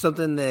 you do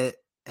something that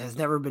has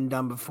never been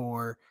done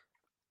before.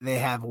 They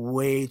have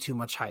way too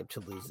much hype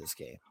to lose this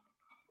game.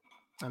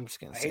 I'm just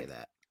going to say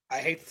that. I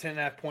hate the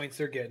 10.5 points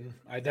they're getting.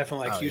 I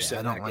definitely like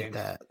Houston. I don't like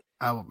that.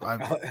 I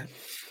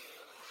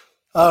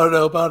don't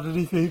know about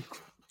anything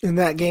in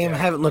that game. Yeah. I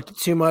haven't looked at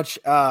too much.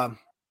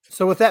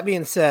 So with that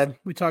being said,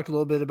 we talked a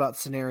little bit about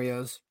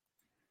scenarios.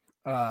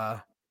 Do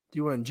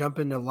you want to jump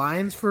into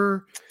lines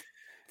for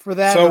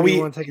that? So we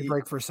want to take a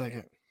break for a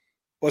second.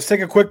 Let's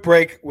take a quick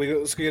break.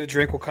 Let's get a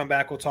drink. We'll come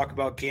back. We'll talk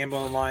about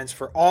gambling lines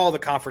for all the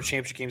conference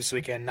championship games this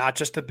weekend, not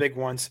just the big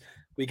ones.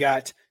 We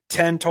got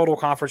 10 total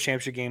conference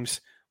championship games.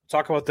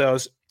 We'll talk about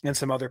those and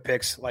some other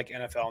picks like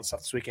NFL and stuff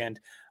this weekend.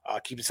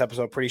 Keep this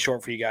episode pretty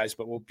short for you guys,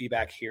 but we'll be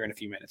back here in a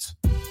few minutes.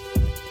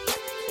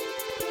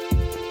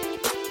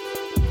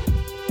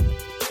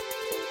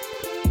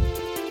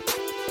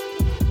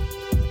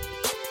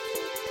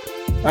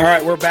 All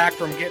right, we're back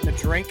from getting a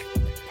drink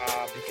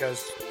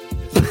because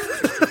this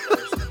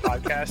is the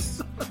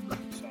podcast.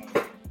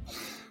 So.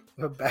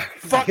 We're back.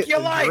 Fuck your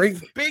life.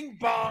 Drink. Bing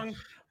bong.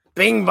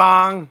 Bing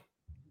bong.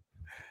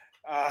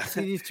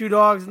 See these 2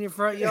 dogs in your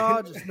front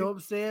yard? Just go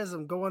upstairs.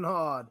 I'm going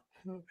hard.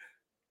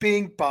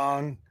 Bing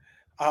bong.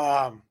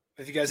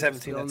 If you guys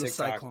haven't seen that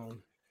TikTok.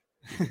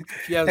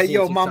 If you haven't seen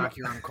TikTok, Mama.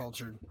 You're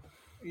uncultured.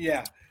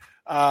 Yeah.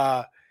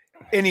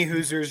 Any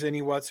Hoosers,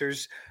 any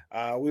Whatsers.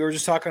 We were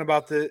just talking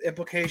about the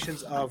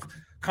implications of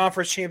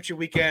conference championship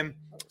weekend.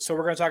 So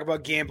we're going to talk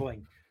about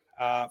gambling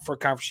for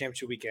conference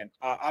championship weekend.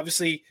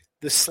 Obviously,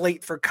 the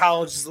slate for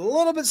college is a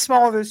little bit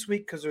smaller this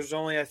week because there's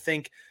only, I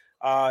think,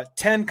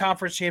 10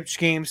 conference championship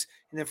games.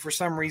 And then for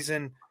some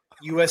reason,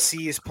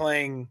 USC is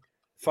playing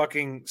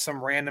fucking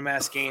some random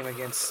ass game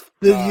against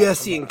the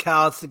USC and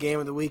Cal. It's the game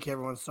of the week.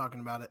 Everyone's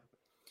talking about it.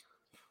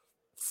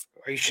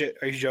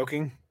 Are you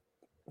joking?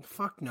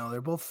 Fuck no.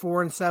 They're both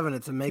 4-7.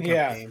 It's a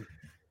makeup game.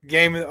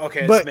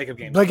 Okay, it's a makeup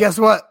game. But guess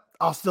what?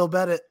 I'll still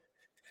bet it.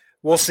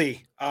 We'll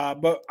see.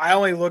 But I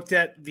only looked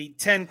at the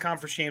 10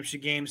 conference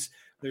championship games.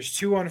 There's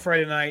 2 on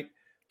Friday night.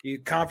 The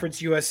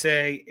Conference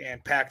USA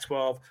and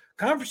Pac-12.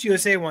 Conference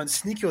USA one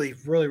sneakily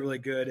really, really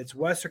good. It's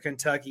Western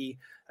Kentucky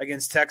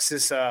against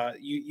Texas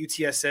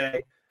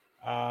UTSA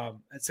at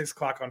 6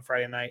 o'clock on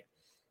Friday night.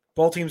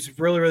 Both teams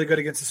really, really good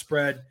against the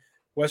spread.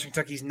 Western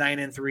Kentucky's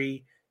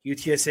 9-3.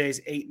 UTSA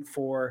is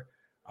 8-4.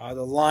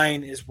 The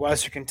line is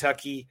Western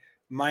Kentucky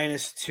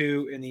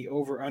 -2, and the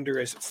over-under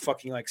is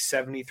fucking like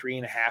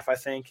 73.5, I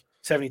think.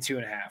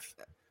 72.5.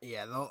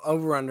 Yeah, the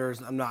over-under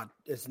is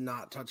it's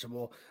not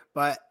touchable.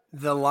 But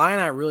the line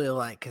I really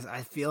like because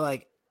I feel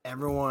like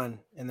everyone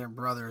and their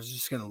brother is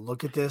just going to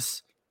look at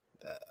this,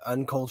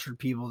 uncultured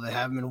people that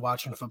haven't been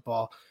watching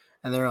football,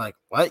 and they're like,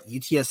 what?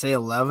 UTSA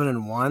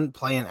 11-1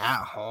 playing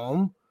at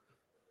home?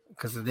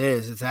 because it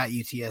is. It's at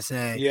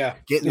UTSA. Yeah.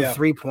 Getting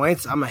 3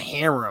 points, I'm going to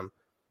hammer them.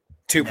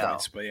 2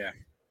 points, but yeah.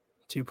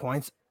 2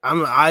 points.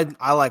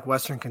 I like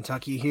Western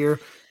Kentucky here.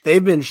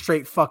 They've been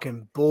straight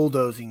fucking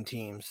bulldozing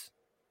teams.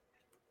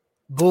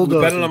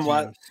 Bulldozing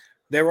teams.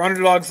 They were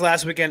underdogs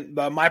last weekend,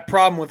 but my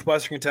problem with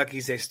Western Kentucky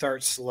is they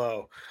start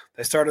slow.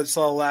 They started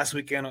slow last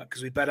weekend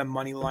because we bet a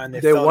money line.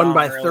 They won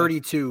by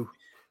 32.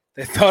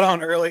 They fell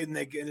down early, and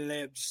they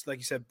just, like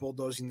you said,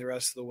 bulldozing the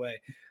rest of the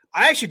way.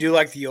 I actually do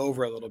like the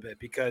over a little bit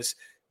because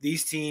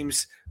these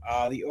teams,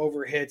 the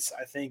over hits,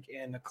 I think,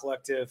 in the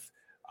collective,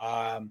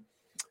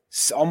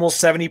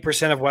 almost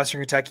 70% of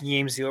Western Kentucky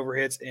games, the over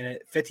hits, and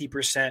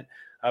 50%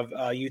 of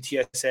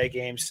UTSA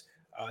games.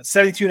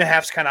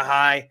 72.5 is kind of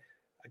high.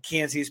 I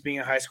can't see this being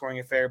a high-scoring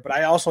affair, but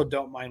I also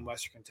don't mind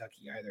Western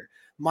Kentucky either.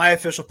 My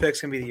official pick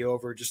is going to be the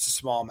over, just a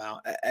small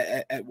amount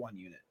at 1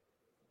 unit.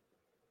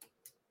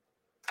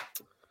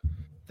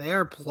 They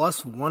are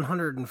plus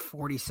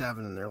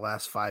 147 in their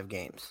last 5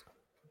 games.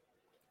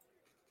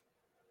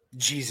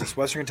 Jesus,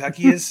 Western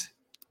Kentucky is?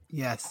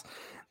 Yes.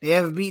 They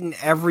have beaten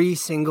every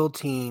single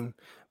team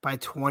by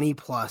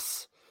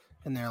 20-plus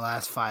in their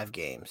last 5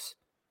 games.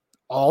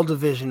 All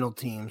divisional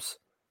teams,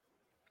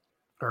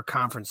 or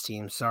conference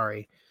teams,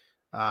 sorry.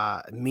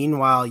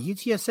 Meanwhile,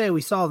 UTSA,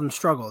 we saw them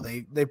struggle.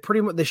 They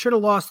should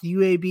have lost the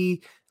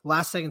UAB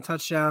last second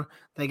touchdown.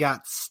 They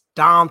got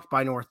stomped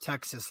by North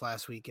Texas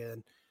last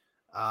weekend.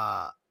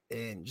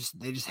 And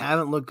they just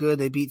haven't looked good.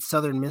 They beat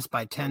Southern Miss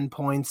by 10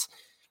 points.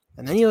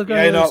 And then you look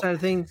at the other side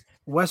of things,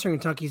 Western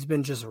Kentucky's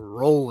been just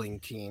rolling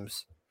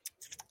teams.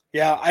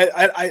 Yeah,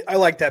 I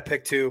like that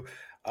pick too.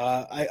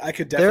 I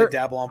could definitely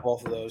dabble on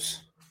both of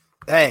those.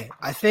 Hey,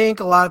 I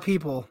think a lot of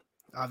people,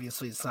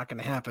 obviously it's not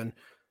going to happen,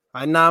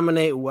 I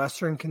nominate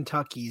Western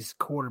Kentucky's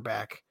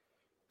quarterback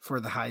for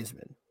the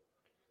Heisman.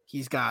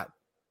 He's got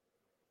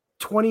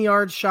 20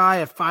 yards shy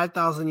of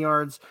 5,000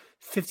 yards,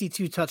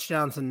 52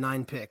 touchdowns, and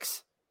 9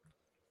 picks.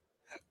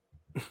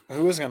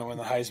 Who is going to win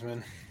the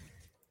Heisman?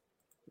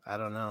 I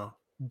don't know.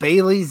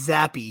 Bailey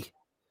Zappi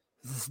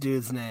is this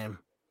dude's name.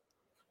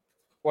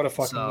 What a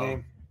fucking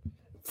name.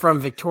 From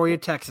Victoria,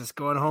 Texas,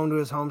 going home to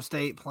his home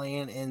state,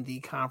 playing in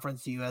the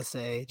Conference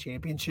USA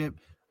Championship.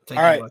 All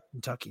right.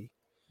 Kentucky.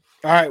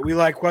 All right, we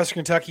like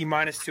Western Kentucky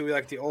 -2. We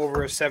like the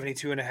over of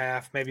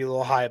 72.5, maybe a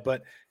little high,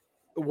 but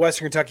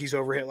Western Kentucky's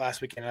over hit last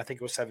weekend. I think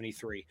it was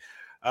 73.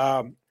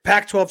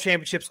 Pac-12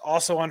 championships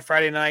also on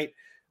Friday night.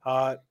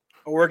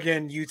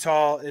 Oregon,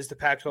 Utah is the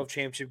Pac-12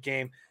 championship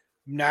game.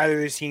 Neither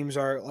of these teams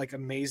are like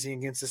amazing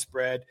against the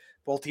spread.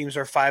 Both teams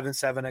are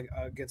 5-7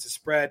 against the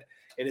spread.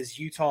 It is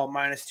Utah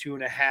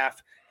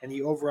 -2.5, and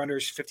the over/under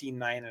is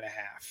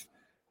 59.5.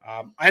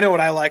 I know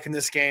what I like in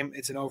this game.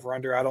 It's an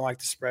over/under. I don't like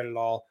the spread at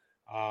all.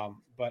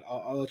 But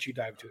I'll let you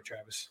dive into it,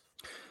 Travis.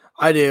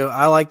 I do.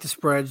 I like the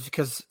spread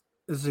because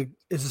it's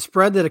a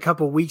spread that a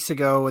couple of weeks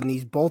ago when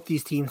both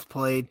these teams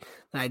played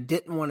that I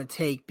didn't want to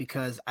take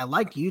because I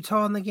liked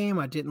Utah in the game.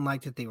 I didn't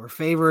like that they were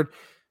favored.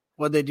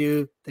 What'd they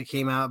do? They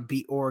came out and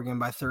beat Oregon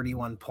by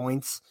 31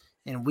 points.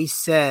 And we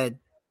said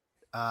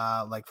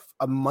like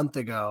a month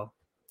ago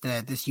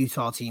that this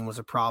Utah team was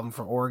a problem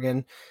for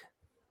Oregon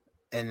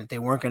and that they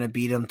weren't going to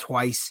beat them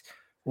twice.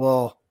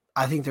 Well,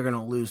 I think they're going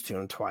to lose to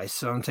them twice,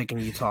 so I'm taking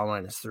Utah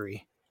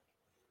 -3.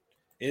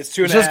 It's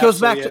 2.5. It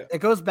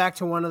just goes back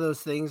to one of those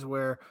things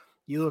where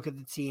you look at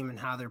the team and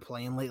how they're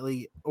playing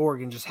lately.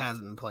 Oregon just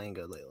hasn't been playing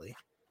good lately.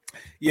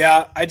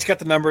 Yeah, I just got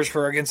the numbers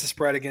for against the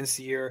spread against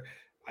the year.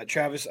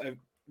 Travis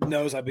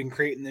knows I've been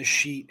creating this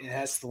sheet. It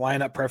has to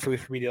line up perfectly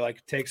for me to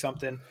like take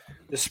something.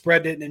 The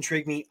spread didn't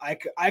intrigue me.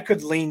 I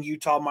could lean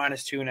Utah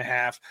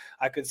 -2.5.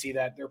 I could see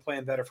that they're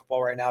playing better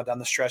football right now down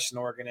the stretch than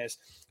Oregon is.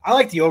 I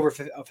like the over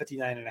of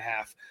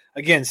 59.5.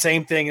 Again,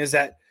 same thing as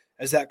that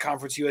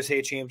Conference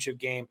USA championship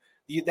game.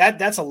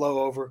 That's a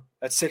low over.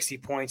 That's 60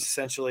 points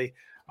essentially.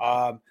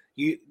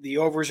 The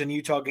overs in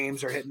Utah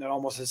games are hitting at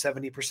almost a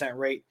 70%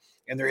 rate,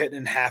 and they're hitting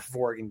in half of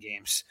Oregon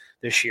games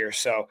this year.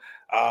 So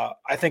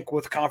I think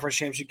with conference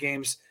championship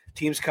games,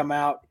 teams come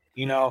out, a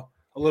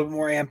little bit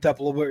more amped up,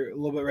 a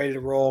little bit ready to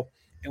roll.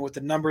 And with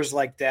the numbers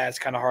like that, it's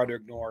kind of hard to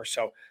ignore.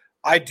 So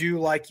I do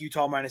like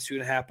Utah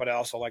 -2.5, but I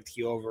also like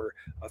the over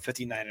of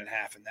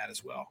 59.5 in that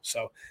as well.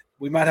 So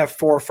we might have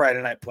 4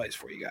 Friday night plays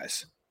for you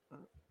guys.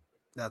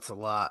 That's a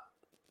lot.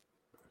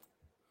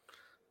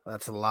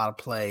 That's a lot of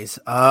plays.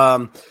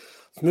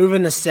 Let's move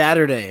into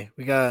Saturday.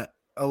 We got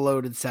a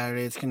loaded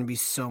Saturday. It's going to be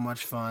so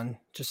much fun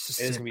just to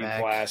sit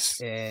back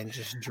and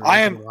just drink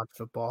and watch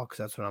football because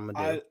that's what I'm going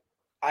to do.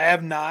 I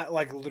have not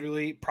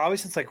literally probably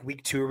since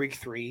week 2 or week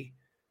 3,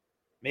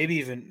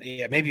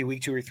 maybe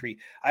week 2 or 3.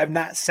 I have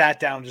not sat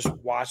down and just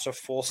watched a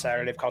full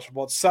Saturday of college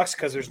football. It sucks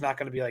because there's not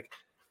going to be I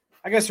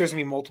guess there's going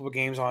to be multiple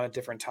games on at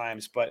different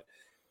times, but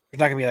there's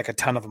not going to be a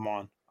ton of them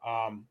on.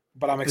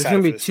 But I'm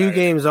excited. There's going to be 2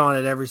 games on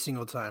it every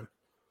single time.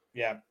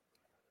 Yeah.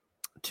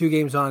 2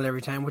 games on it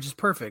every time, which is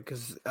perfect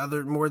because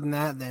more than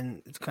that,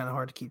 then it's kind of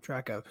hard to keep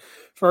track of.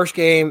 First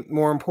game,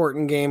 more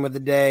important game of the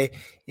day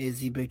is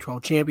the Big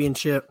 12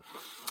 Championship.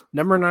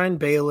 Number 9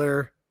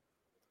 Baylor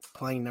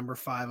playing number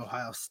 5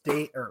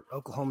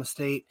 Oklahoma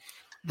State.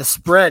 The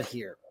spread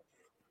here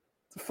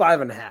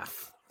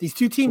 5.5. These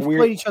two teams Weird.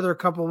 played each other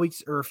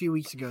a few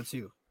weeks ago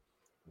too.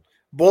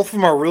 Both of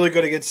them are really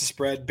good against the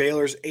spread.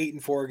 Baylor's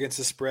 8-4 against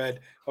the spread.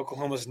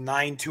 Oklahoma's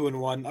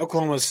 9-2-1.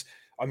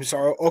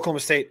 Oklahoma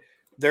State,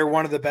 they're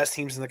one of the best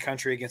teams in the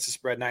country against the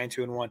spread,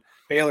 9-2-1.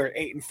 Baylor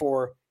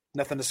 8-4,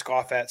 nothing to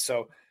scoff at.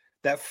 So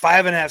that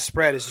 5.5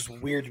 spread is just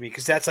weird to me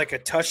because that's like a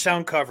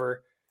touchdown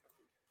cover,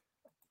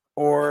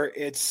 or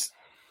it's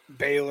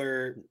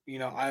Baylor.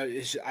 Not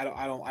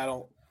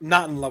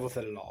in love with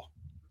it at all.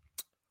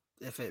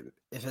 If it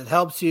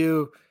helps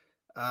you,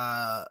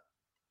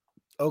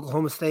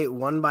 Oklahoma State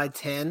won by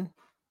 10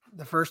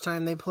 the first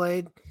time they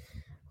played,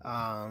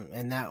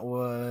 and that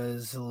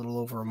was a little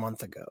over a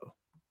month ago.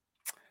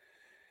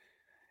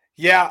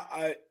 Yeah,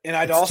 I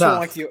don't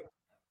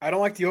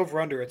like the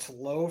over-under. It's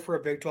low for a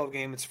Big 12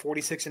 game. It's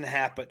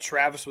 46.5, but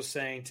Travis was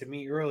saying to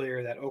me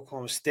earlier that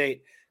Oklahoma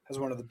State has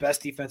one of the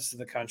best defenses in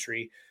the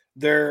country.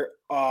 Their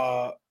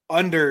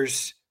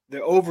unders,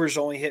 the overs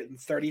only hitting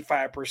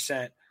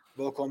 35% of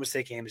Oklahoma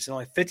State games and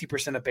only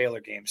 50% of Baylor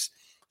games.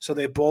 So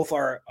they both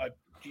are a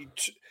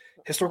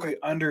historically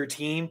under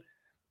team.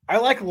 I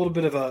like a little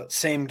bit of a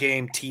same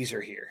game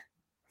teaser here,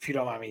 if you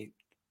don't mind me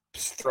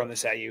throwing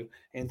this at you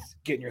and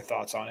getting your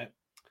thoughts on it.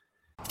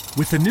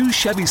 With the new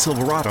Chevy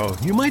Silverado,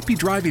 you might be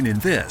driving in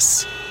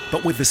this.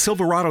 But with the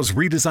Silverado's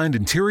redesigned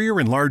interior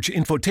and large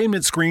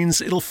infotainment screens,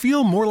 it'll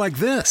feel more like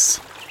this.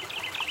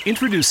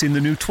 Introducing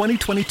the new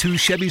 2022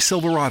 Chevy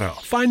Silverado.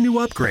 Find new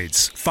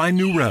upgrades. Find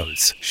new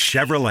roads.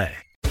 Chevrolet.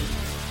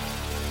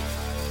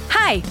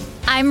 Hi,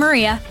 I'm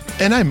Maria.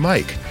 And I'm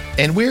Mike.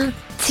 And we're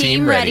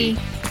Team Ready.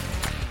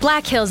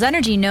 Black Hills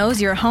Energy knows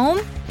your home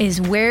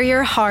is where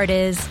your heart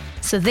is.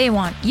 So they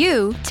want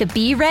you to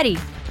be ready.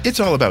 It's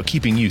all about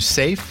keeping you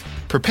safe,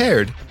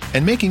 prepared,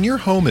 and making your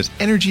home as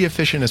energy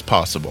efficient as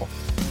possible.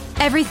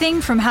 Everything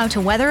from how to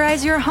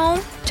weatherize your home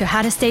to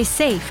how to stay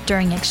safe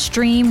during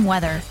extreme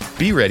weather.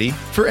 Be ready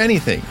for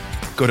anything.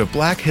 Go to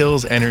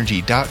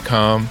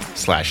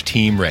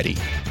blackhillsenergy.com/team ready.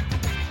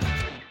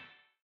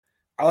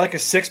 I like a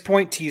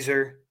 6-point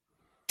teaser.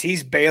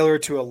 Tease Baylor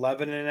to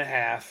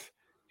 11.5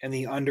 and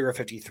the under of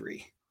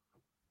 53.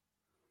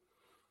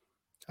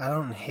 I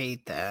don't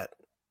hate that.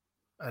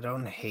 I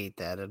don't hate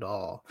that at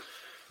all.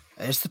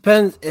 It just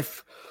depends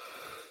if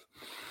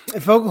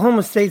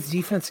Oklahoma State's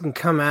defense can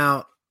come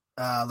out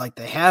like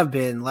they have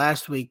been.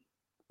 Last week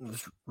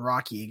was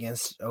rocky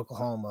against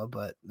Oklahoma,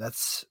 but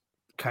that's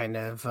kind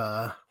of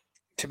to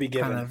be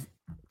given.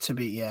 To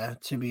be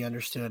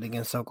understood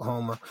against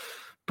Oklahoma.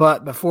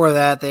 But before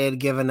that, they had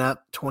given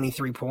up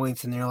 23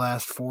 points in their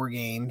last 4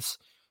 games.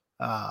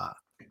 So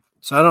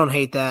I don't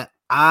hate that.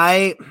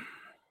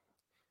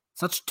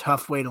 Such a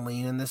tough way to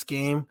lean in this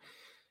game.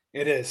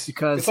 It is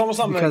because it's almost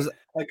something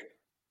like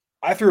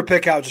I threw a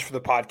pick out just for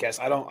the podcast.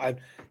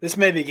 This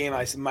may be a game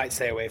I might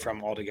stay away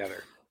from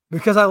altogether.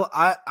 Because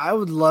I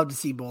would love to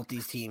see both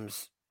these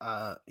teams,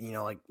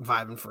 like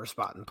vying for a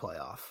spot in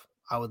playoff.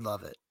 I would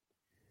love it.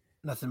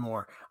 Nothing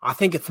more. I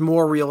think it's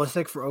more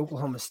realistic for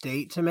Oklahoma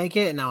State to make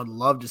it, and I would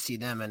love to see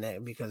them in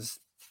it because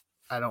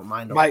I don't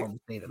mind Oklahoma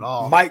State at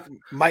all. Mike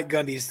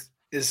Gundy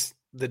is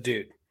the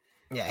dude.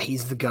 Yeah,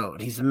 he's the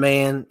GOAT. He's the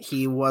man.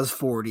 He was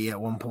 40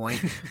 at one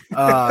point.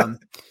 But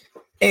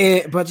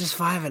just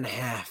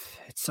 5.5.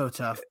 It's so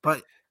tough.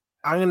 But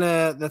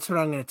that's what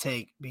I'm gonna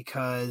take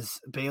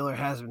because Baylor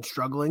has been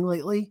struggling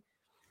lately.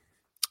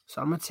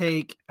 So I'm gonna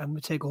take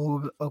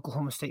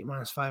Oklahoma State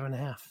minus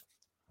 5.5.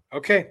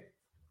 Okay.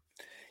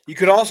 You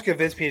could also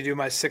convince me to do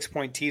my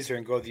 6-point teaser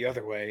and go the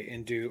other way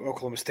and do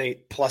Oklahoma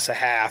State plus a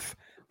half,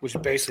 which is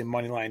basically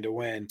money line to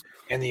win.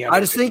 And I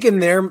just think in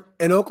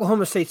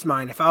Oklahoma State's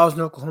mind, if I was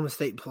an Oklahoma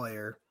State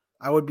player,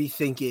 I would be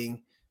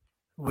thinking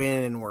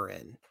win and we're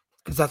in.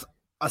 Because that's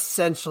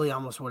essentially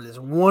almost what it is.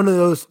 One of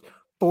those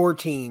 4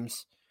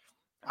 teams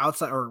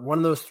outside, or one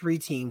of those 3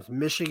 teams,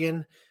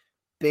 Michigan,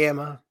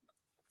 Bama,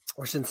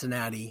 or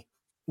Cincinnati,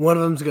 one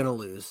of them's going to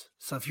lose.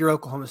 So if you're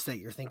Oklahoma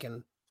State, you're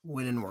thinking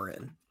win and we're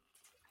in.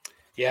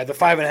 Yeah, the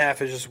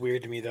 5.5 is just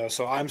weird to me though,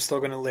 so I'm still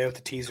going to lay with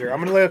the teaser. I'm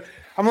going to lay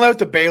with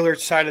the Baylor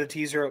side of the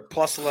teaser,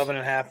 plus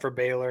 11.5 for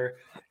Baylor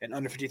and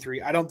under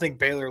 53. I don't think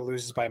Baylor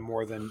loses by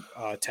more than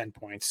 10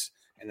 points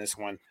in this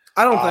one.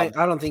 I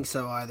don't think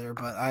so either.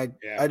 But I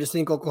just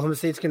think Oklahoma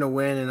State's going to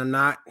win, and I'm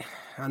not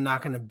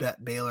going to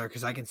bet Baylor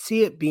because I can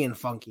see it being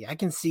funky. I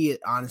can see it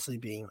honestly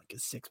being like a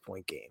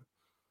 6-point game.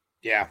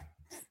 Yeah,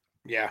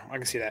 I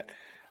can see that.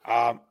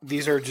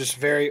 These are just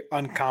very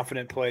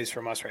unconfident plays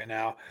from us right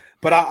now,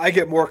 but I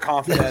get more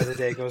confident as the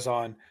day goes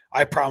on.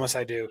 I promise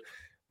I do.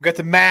 We got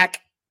the MAC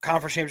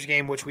Conference Championship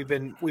game, which we've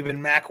been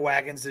MAC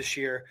wagons this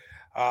year.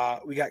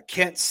 We got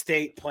Kent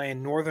State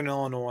playing Northern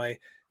Illinois,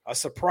 a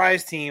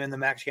surprise team in the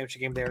MAC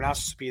Championship game. They are not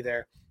supposed to be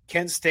there.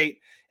 Kent State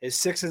is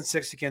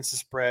 6-6 against the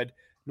spread.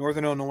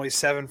 Northern Illinois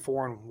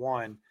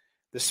 7-4-1.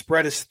 The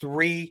spread is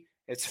 3.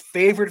 It's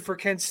favored for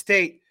Kent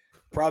State.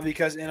 Probably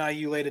because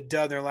NIU laid a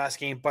dud in their last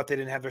game, but they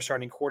didn't have their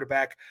starting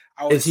quarterback.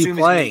 Is he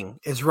playing?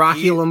 Is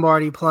Rocky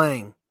Lombardi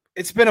playing?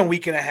 It's been a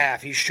week and a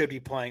half. He should be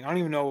playing. I don't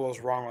even know what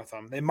was wrong with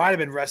him. They might have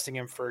been resting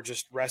him for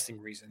just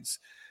resting reasons.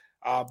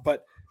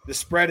 But the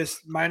spread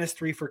is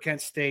 -3 for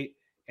Kent State,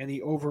 and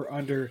the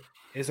over-under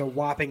is a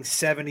whopping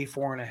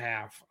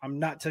 74.5. I'm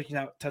not touching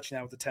that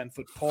with a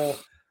 10-foot pole.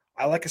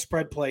 I like a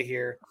spread play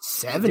here.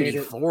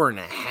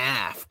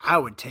 74.5. I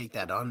would take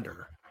that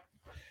under.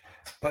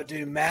 But,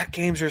 dude, MAC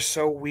games are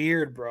so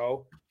weird,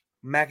 bro.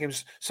 MAC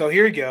games. So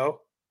here you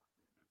go.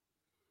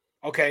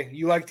 Okay,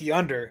 you like the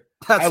under.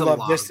 That's I a love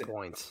lot this. of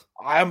points.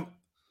 I'm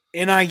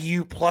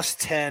NIU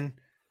 +10,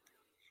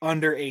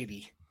 under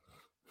 80.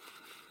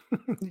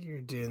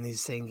 You're doing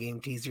these same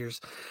game teasers.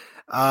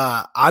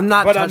 I'm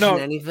not touching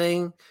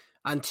anything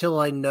until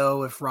I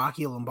know if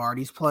Rocky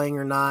Lombardi's playing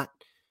or not,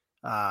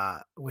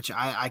 which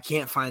I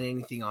can't find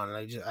anything on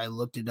it. I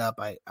looked it up.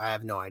 I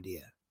have no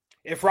idea.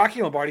 If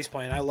Rocky Lombardi's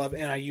playing, I love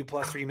NIU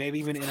 +3, maybe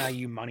even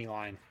NIU money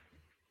line.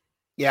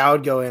 Yeah, I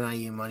would go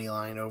NIU money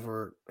line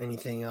over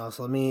anything else.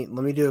 Let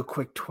me do a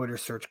quick Twitter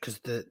search because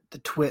the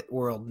twit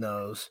world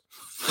knows.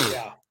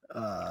 Yeah,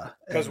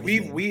 because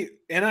we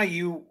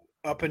NIU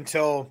up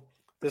until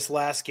this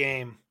last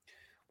game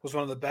was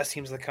one of the best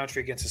teams in the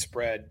country against the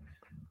spread,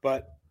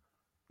 but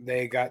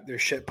they got their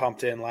shit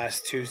pumped in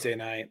last Tuesday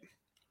night.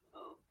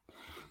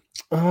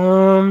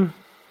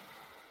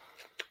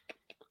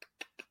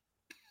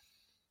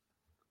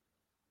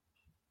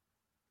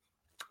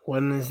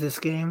 When is this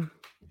game?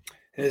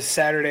 It is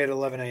Saturday at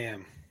 11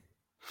 a.m.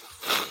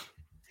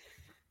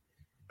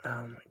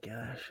 Oh my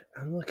gosh.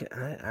 I'm looking.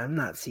 I'm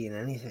not seeing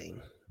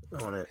anything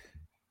on it.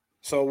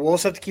 So we'll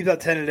just have to keep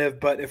that tentative.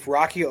 But if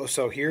Rocky,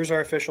 so here's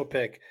our official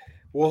pick.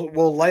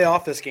 We'll lay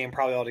off this game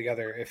probably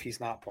altogether if he's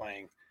not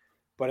playing.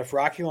 But if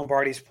Rocky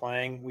Lombardi's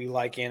playing, we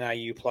like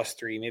NIU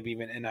 +3, maybe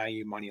even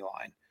NIU money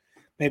line.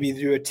 Maybe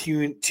do a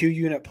two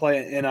unit play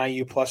at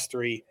NIU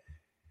 +3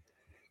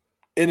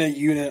 in a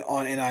unit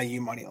on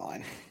NIU money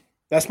line.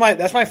 That's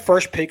my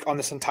first pick on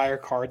this entire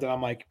card that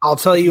I'm like. I'll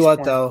tell you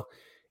what though,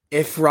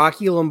 if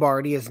Rocky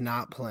Lombardi is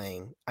not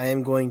playing, I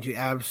am going to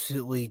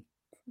absolutely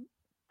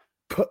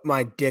put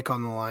my dick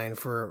on the line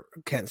for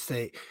Kent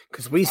State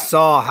because we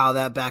saw how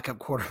that backup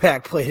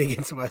quarterback played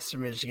against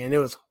Western Michigan. It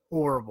was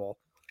horrible.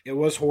 It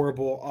was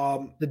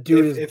horrible. The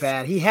dude is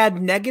bad. He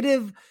had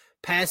negative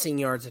passing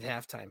yards at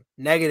halftime.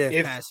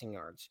 Passing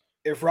yards.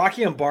 If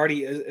Rocky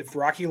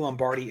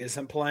Lombardi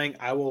isn't playing,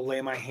 I will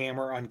lay my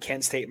hammer on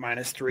Kent State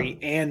 -3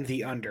 and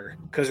the under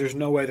because there's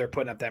no way they're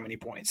putting up that many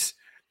points.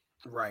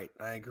 Right,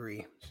 I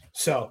agree.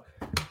 So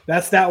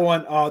that's that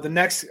one. The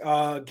next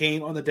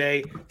game on the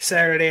day,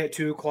 Saturday at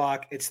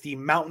 2:00. It's the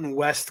Mountain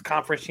West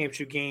Conference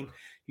Championship game.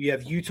 You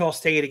have Utah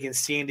State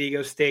against San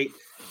Diego State.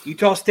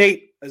 Utah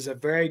State is a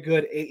very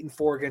good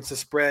 8-4 against the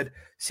spread.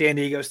 San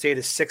Diego State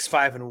is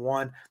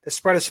 6-5-1. The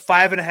spread is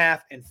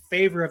 5.5 in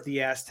favor of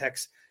the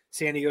Aztecs.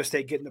 San Diego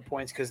State getting the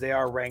points because they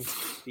are ranked.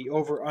 The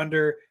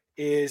over-under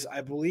is, I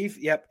believe,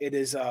 it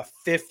is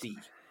 50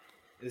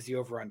 is the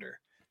over-under.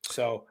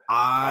 So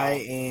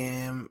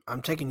I'm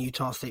taking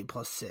Utah State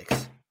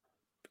 +6.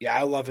 Yeah,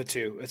 I love it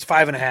too. It's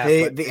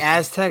 5.5. The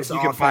Aztecs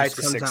offense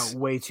comes out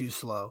way too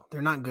slow.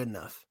 They're not good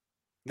enough.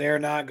 They're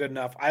not good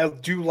enough. I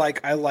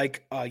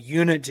like a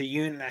unit to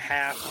unit and a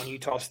half on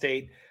Utah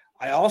State.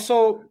 I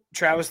also,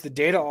 Travis, the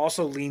data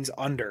also leans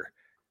under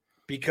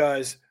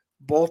because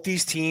both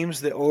these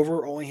teams, the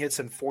over only hits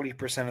in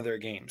 40% of their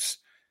games.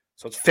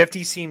 So it's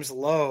 50 seems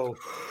low,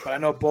 but I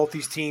know both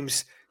these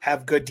teams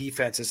have good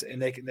defenses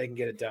and they can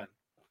get it done.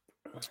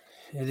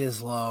 It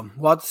is low.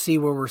 We'll have to see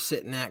where we're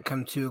sitting at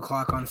come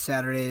 2:00 on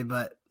Saturday,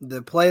 but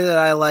the play that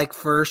I like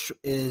first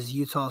is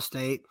Utah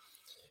State.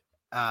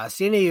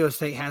 San Diego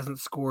State hasn't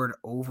scored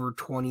over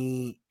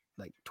 20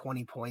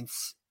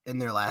 points in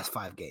their last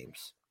 5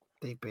 games.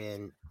 They've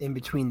been in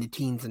between the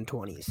teens and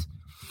 20s.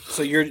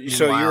 So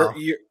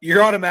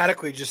you're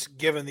automatically just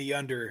giving the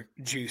under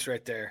juice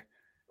right there.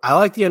 I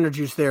like the under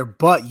juice there,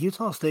 but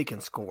Utah State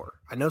can score.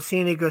 I know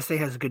San Diego State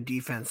has a good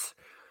defense,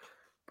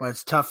 but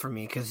it's tough for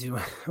me because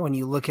when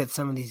you look at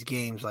some of these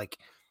games, like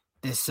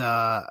this,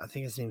 I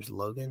think his name's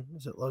Logan.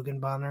 Is it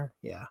Logan Bonner?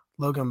 Yeah,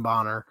 Logan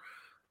Bonner.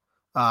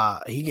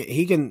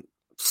 He can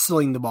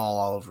sling the ball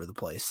all over the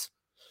place.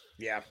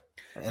 Yeah.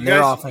 And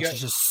their offense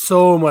is just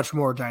so much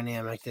more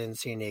dynamic than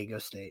San Diego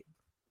State.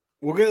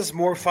 We'll get this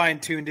more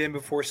fine-tuned in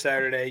before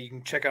Saturday. You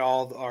can check out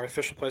all our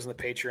official plays on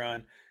the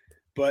Patreon.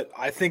 But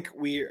I think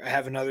we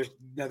have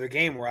another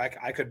game where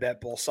I could bet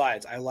both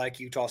sides. I like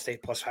Utah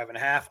State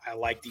 +5.5. I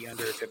like the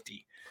under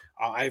 50.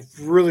 I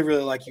really,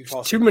 really like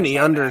Utah State. Too many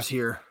unders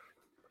here.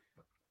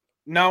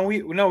 No, we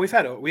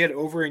had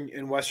over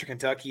in Western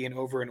Kentucky and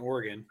over in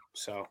Oregon.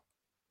 So.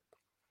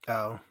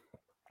 Oh.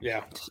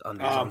 Yeah. Just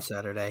unders on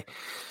Saturday.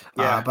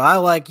 Yeah. But I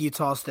like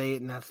Utah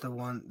State, and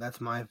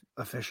that's my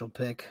official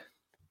pick.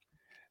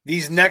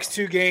 These next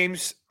 2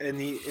 games in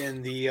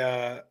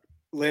the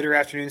later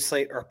afternoon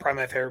slate are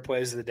probably my favorite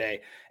plays of the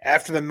day.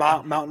 After the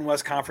Mountain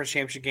West Conference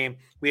Championship game,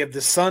 we have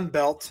the Sun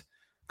Belt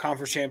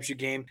Conference Championship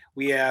game.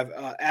 We have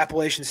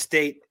Appalachian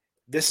State.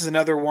 This is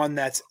another one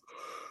that's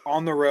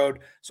on the road.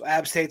 So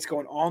App State's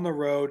going on the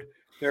road.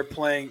 They're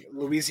playing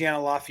Louisiana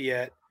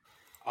Lafayette.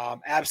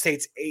 App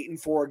State's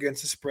 8-4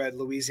 against the spread.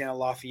 Louisiana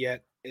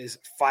Lafayette is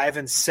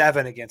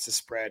 5-7 against the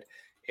spread.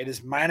 It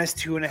is minus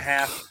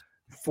 2.5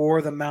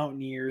 for the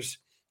Mountaineers,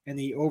 and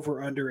the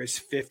over-under is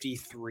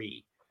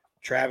 53.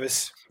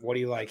 Travis, what do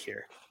you like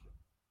here?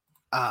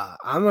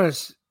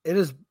 It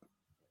is.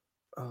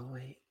 Oh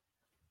wait,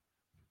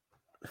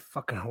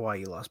 fucking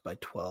Hawaii lost by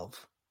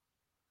 12.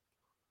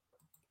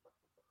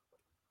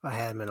 I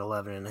had them at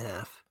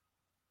 11.5.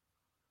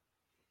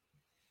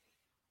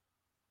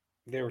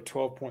 They were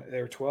 12 point.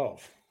 They were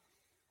 12.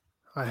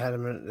 I had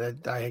them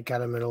I got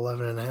them at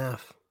 11.5.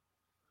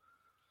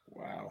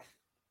 Wow.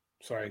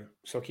 Sorry.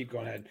 So keep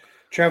going ahead.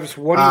 Travis,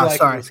 what do you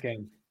like in this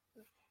game?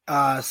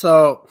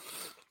 So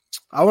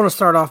I want to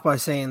start off by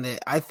saying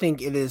that I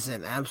think it is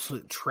an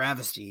absolute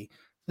travesty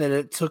that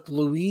it took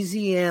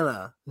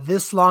Louisiana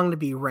this long to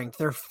be ranked.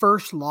 Their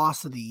first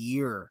loss of the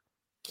year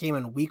came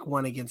in week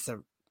 1 against a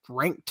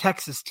ranked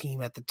Texas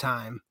team at the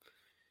time,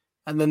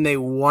 and then they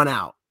won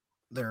out.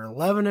 They're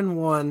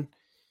 11-1.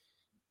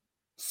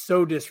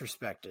 So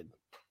disrespected.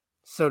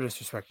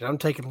 I'm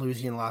taking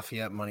Louisiana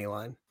Lafayette money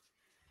line.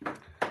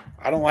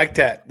 I don't like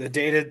that. The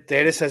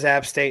data says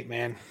App State,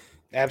 man.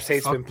 App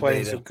State's been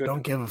playing so good.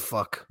 Don't give a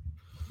fuck.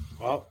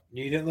 Well,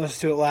 you didn't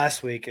listen to it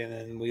last week, and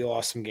then we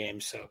lost some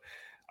games. So,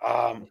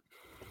 I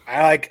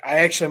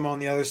actually am on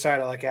the other side.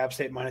 I like App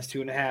State minus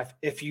 2.5.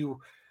 If you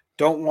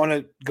don't want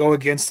to go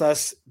against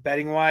us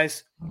betting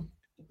wise,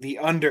 the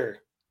under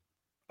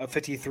of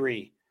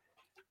 53.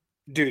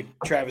 Dude,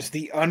 Travis,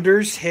 the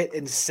unders hit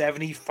in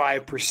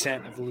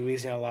 75% of the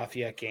Louisiana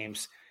Lafayette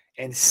games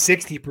and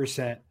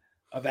 60%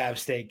 of App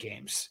State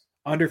games.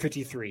 Under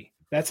 53.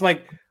 That's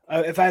like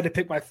if I had to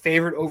pick my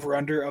favorite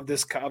over/under of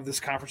this conference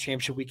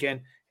championship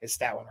weekend, it's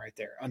that one right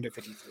there, under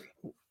 53.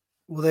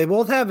 Well, they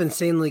both have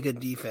insanely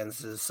good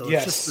defenses, so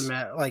it's just a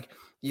matter. Like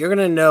you're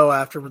gonna know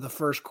after the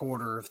first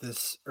quarter if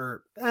this,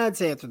 or I'd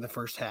say after the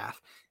first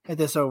half, if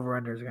this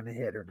over/under is gonna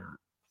hit or not.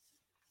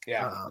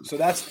 Yeah. So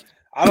that's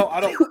I don't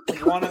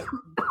want to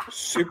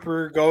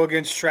super go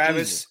against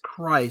Travis. Jesus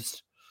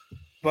Christ.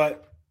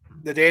 But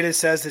the data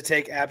says to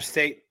take App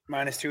State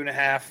minus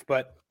 2.5,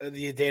 but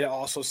the data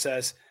also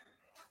says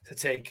to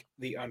take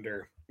the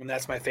under, and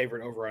that's my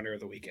favorite over/under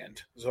of the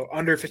weekend. So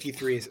under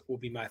 53 will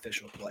be my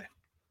official play.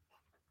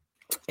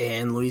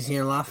 And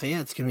Louisiana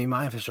Lafayette's going to be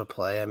my official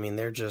play. I mean,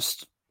 they're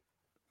just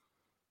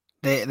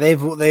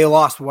they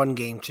lost one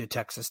game to a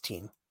Texas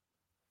team.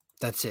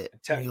 That's it.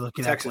 You look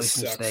at Texas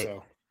Appalachian sucks, State.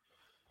 so.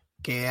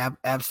 Okay,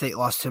 App State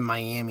lost to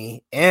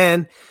Miami,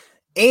 and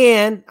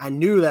I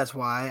knew that's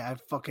why I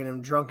fucking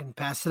am drunk and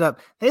passed it up.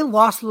 They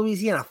lost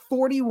Louisiana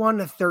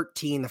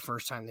 41-13 the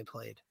first time they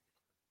played.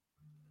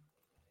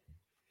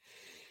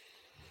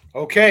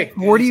 Okay,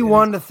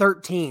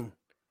 41-13.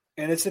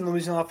 And it's in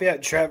Louisiana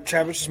Lafayette.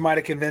 Travis just might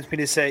have convinced me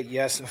to say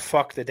yes.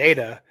 Fuck the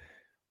data,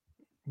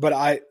 but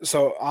I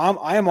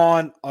am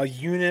on a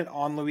unit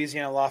on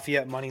Louisiana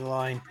Lafayette money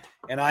line,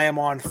 and I am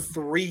on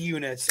 3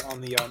 units on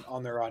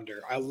their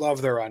under. I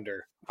love their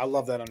under. I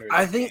love that under.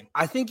 I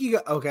think you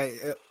got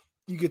okay.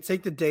 You could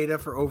take the data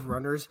for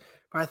over-unders,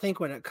 but I think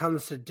when it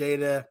comes to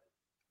data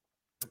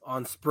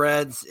on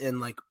spreads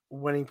and like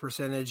winning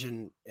percentage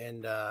and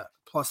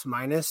plus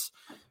minus,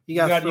 you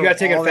got to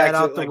take all that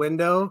out the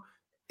window.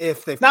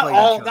 If they've not played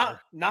all, each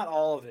other. not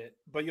all of it,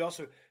 but you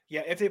also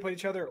if they played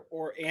each other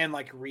and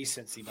like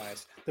recency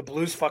bias. The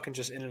Blues fucking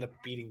just ended up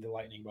beating the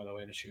Lightning, by the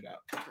way, in a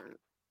shootout.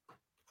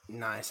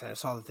 Nice. I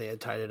saw that they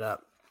had tied it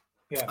up.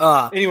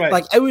 Yeah. Anyway,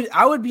 like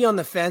I would be on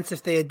the fence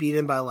if they had beat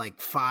him by like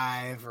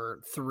 5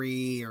 or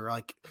 3 or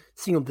like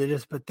single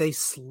digits, but they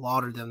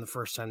slaughtered them the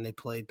first time they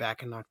played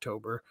back in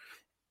October.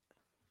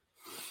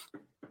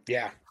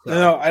 Yeah.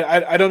 No,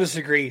 I don't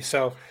disagree.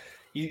 So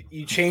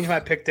you changed my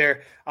pick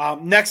there.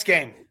 Next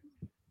game,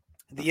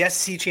 the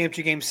SEC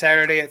championship game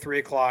Saturday at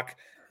 3:00.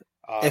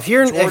 If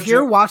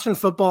you're watching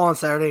football on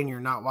Saturday and you're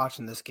not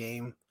watching this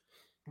game,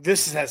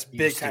 this has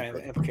big time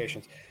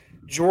implications.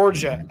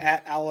 Georgia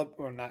at Alabama,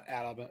 or not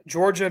Alabama.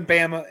 Georgia and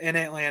Bama in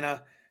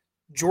Atlanta.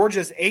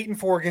 Georgia's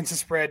 8-4 against the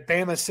spread.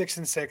 Bama's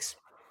 6-6.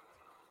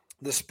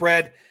 The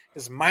spread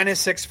is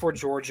 -6 for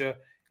Georgia,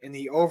 and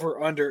the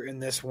over/under in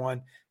this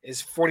one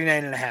is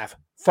 49.5.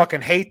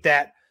 Fucking hate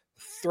that.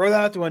 Throw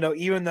that out the window.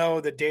 Even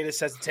though the data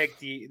says to take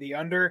the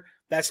under,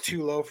 that's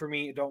too low for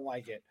me. Don't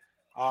like it.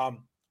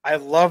 I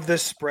love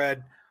this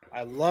spread.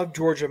 I love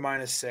Georgia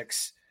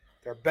 -6.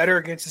 They're better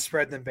against the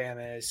spread than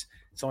Bama is.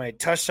 It's only a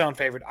touchdown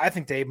favorite. I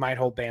think they might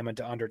hold Bama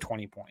to under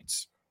 20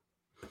 points.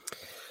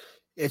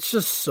 It's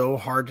just so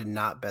hard to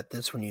not bet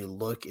this when you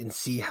look and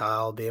see how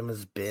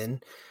Alabama's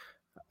been.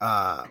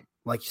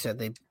 Like you said,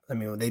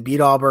 they beat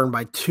Auburn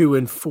by 2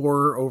 and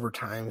 4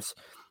 overtimes,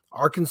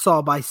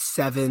 Arkansas by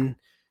 7,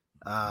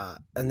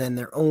 and then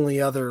their only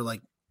other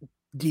like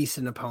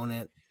decent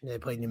opponent, they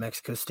played New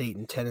Mexico State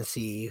and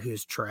Tennessee,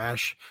 who's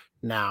trash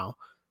now.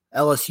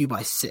 LSU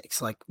by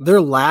 6. Like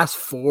their last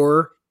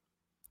 4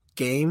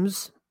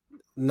 games,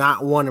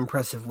 not one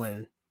impressive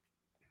win.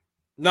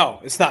 No,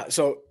 it's not.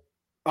 So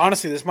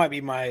honestly, this might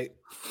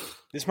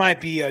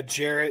be a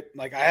Jarrett.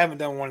 Like I haven't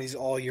done one of these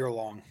all year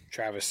long,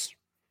 Travis.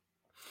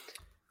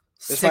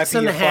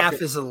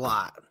 6.5 is a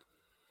lot.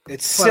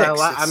 It's but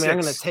 6. I'm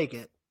going to take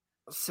it.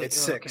 It's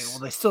 6. Okay, well,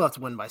 they still have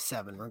to win by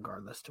 7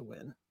 regardless to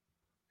win.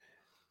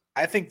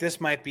 I think this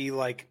might be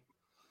like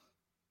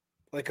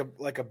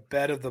a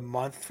bet of the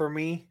month for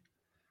me,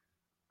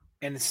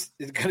 and it's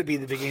going to be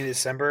the beginning of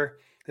December.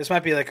 This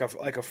might be like a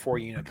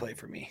 4-unit play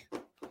for me.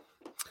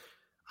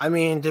 I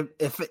mean,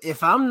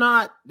 if I'm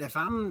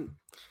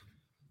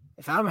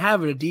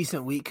having a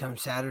decent week come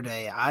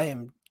Saturday, I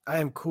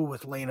am cool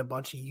with laying a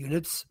bunch of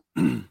units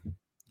on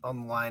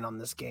the line on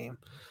this game.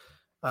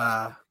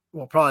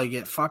 We'll probably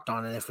get fucked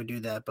on it if we do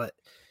that, but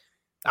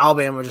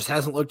Alabama just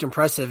hasn't looked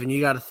impressive, and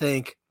you got to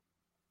think,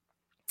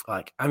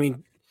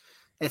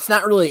 it's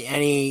not really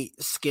any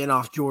skin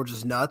off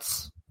Georgia's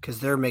nuts because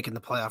they're making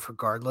the playoff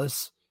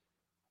regardless.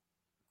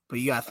 But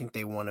you got to think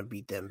they want to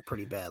beat them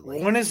pretty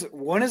badly. When is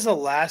the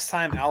last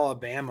time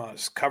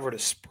Alabama's covered a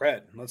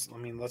spread? Let's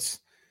probably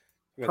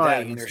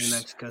that. against New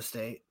Mexico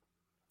State.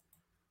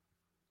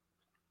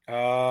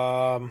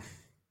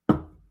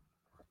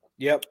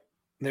 Yep.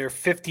 They're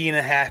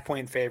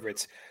 50.5-point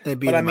favorites. They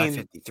beat them by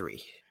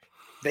 53.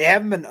 They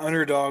haven't been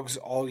underdogs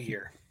all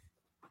year.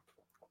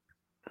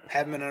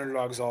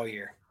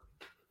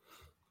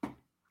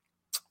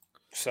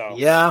 So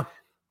yeah,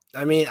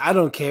 I mean, I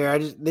don't care.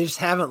 They just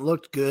haven't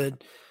looked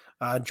good.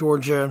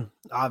 Georgia,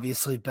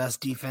 obviously, best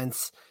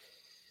defense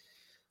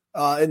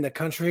in the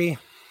country.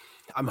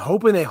 I'm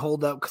hoping they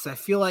hold up because I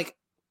feel like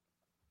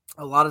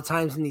a lot of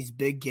times in these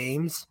big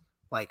games,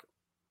 like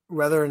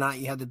whether or not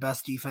you have the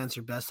best defense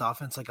or best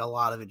offense, like a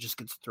lot of it just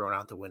gets thrown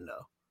out the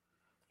window.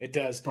 It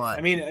does. But,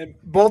 I mean,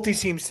 both these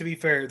teams, to be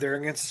fair, they're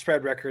against the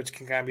spread records,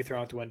 can kind of be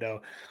thrown out the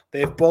window.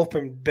 They've both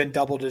been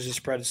double-digit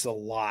spreads a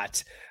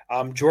lot.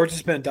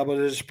 Georgia's been a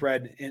double-digit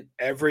spread in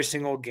every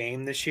single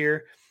game this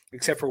year,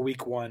 except for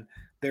week 1.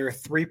 They're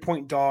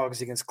 3-point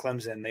dogs against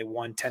Clemson. They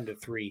won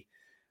 10-3.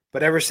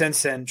 But ever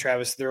since then,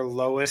 Travis, their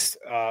lowest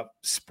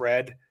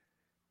spread,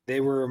 they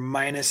were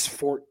minus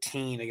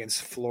 14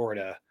 against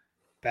Florida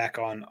back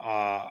on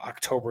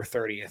October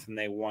 30th, and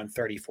they won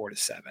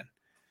 34-7.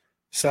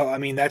 So, I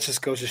mean, that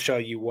just goes to show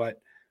you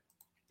what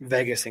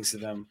Vegas thinks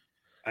of them.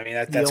 I mean,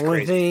 that's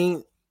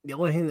crazy. The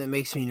only thing that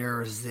makes me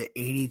nervous is that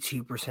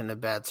 82%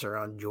 of bets are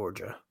on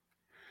Georgia.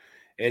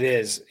 It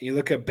is. You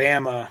look at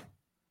Bama.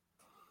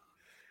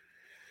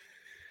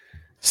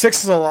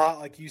 6 is a lot,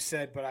 like you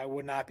said, but I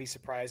would not be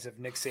surprised if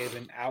Nick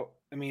Saban out.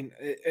 I mean,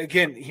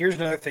 again, here's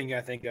another thing you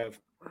got to think of.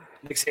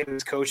 Nick Saban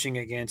is coaching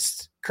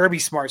against Kirby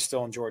Smart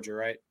still in Georgia,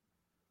 right?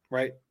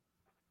 Right?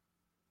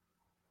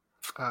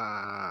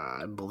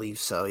 I believe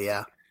so,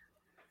 yeah.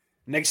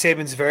 Nick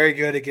Saban's very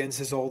good against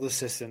his old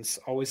assistants,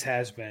 always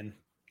has been.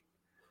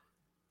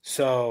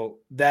 So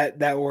that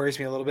worries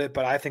me a little bit,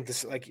 but I think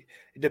this, like,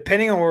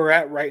 depending on where we're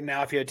at right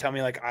now, if you had to tell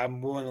me, like,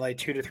 I'm willing to lay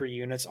 2 to 3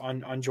 units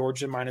on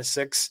Georgia minus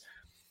 6,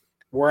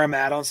 where I'm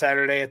at on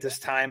Saturday at this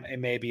time, it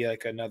may be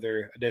like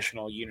another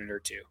additional unit or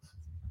 2.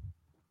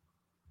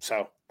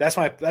 So that's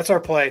our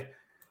play,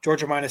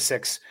 Georgia minus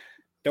 6.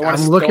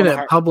 I'm looking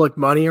at public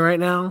money right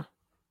now.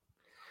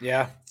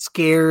 Yeah.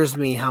 Scares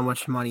me how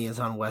much money is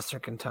on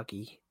Western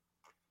Kentucky.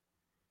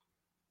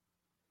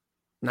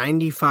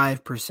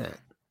 95%.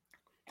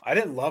 I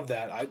didn't love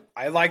that.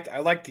 I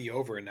liked the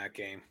over in that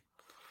game.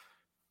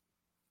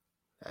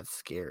 That's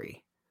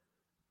scary.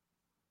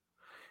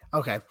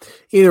 Okay.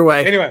 Either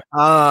way. Anyway.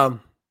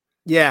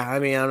 Yeah, I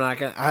mean, I'm not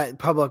gonna.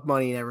 Public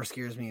money never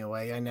scares me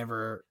away. I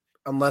never,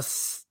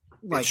 unless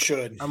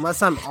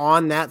I'm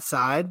on that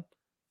side,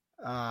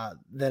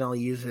 then I'll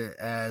use it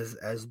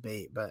as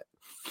bait. But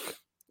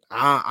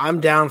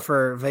I'm down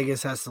for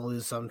Vegas has to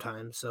lose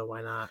sometime, so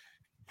why not?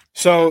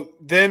 So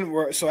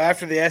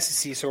after the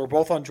SEC, so we're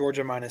both on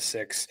Georgia minus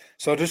 6.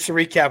 So just to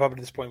recap up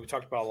to this point, we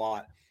talked about a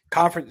lot.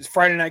 Conference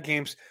Friday night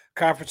games,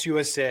 Conference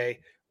USA,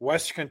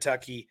 Western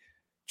Kentucky.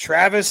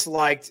 Travis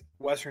liked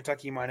Western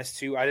Kentucky minus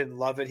 2. I didn't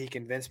love it. He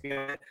convinced me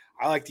on it.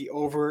 I like the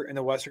over in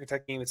the Western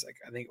Kentucky game. It's like,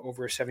 I think,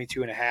 over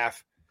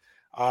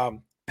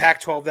 72.5.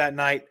 Pac-12 that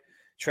night.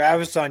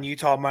 Travis on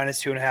Utah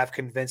minus 2.5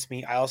 convinced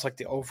me. I also like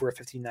the over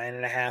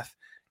 59.5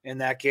 in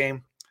that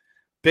game.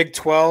 Big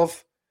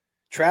 12.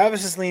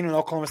 Travis is leaning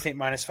Oklahoma State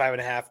minus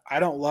 5.5. I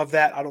don't love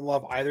that. I don't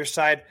love either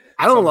side.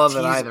 I don't love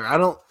it either.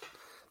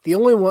 The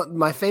only one,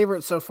 my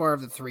favorite so far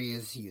of the 3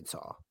 is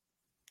Utah.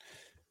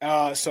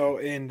 So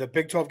in the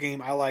Big 12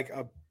 game, I like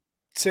a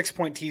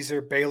 6-point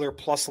teaser, Baylor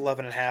plus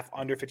 11.5,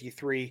 under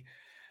 53.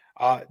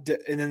 And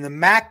then the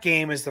MAC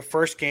game is the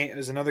first game,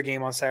 is another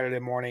game on Saturday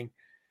morning.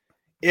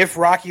 If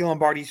Rocky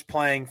Lombardi's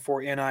playing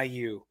for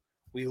NIU,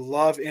 we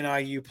love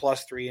NIU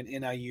plus 3 and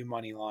NIU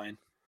money line.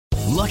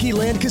 Lucky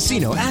Land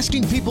Casino,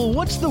 asking people,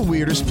 what's the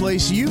weirdest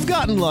place you've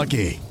gotten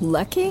lucky?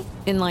 Lucky?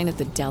 In line at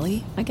the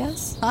deli, I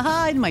guess?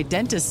 Aha, in my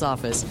dentist's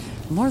office.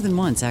 More than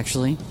once,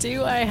 actually.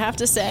 Do I have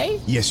to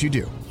say? Yes, you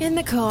do. In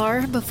the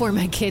car before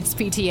my kids'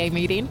 PTA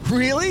meeting.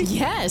 Really?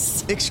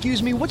 Yes.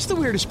 Excuse me, what's the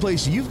weirdest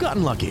place you've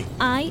gotten lucky?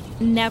 I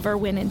never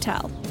win and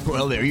tell.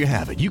 Well, there you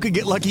have it. You can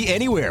get lucky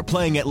anywhere,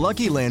 playing at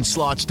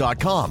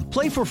LuckyLandSlots.com.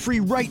 Play for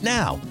free right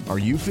now. Are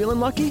you feeling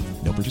lucky?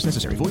 No purchase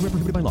necessary. Void where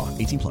prohibited by law.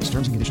 18+.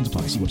 Terms and conditions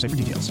apply. See website for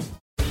details.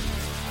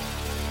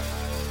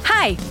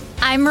 Hi,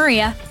 I'm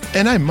Maria.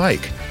 And I'm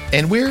Mike.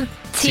 And we're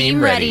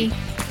Team Ready.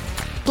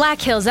 Black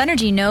Hills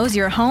Energy knows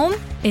your home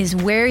is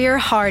where your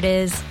heart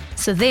is,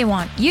 so they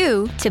want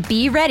you to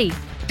be ready.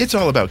 It's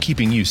all about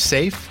keeping you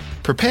safe,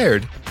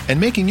 prepared, and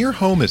making your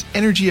home as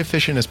energy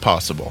efficient as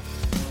possible.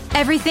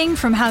 Everything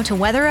from how to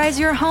weatherize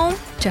your home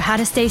to how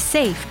to stay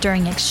safe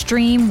during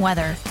extreme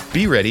weather.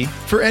 Be ready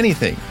for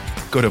anything.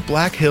 Go to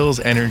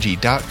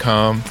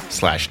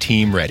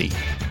blackhillsenergy.com/team ready.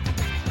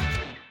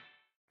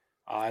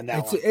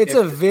 It's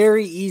a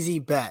very easy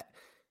bet.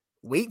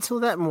 Wait till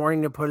that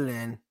morning to put it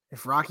in.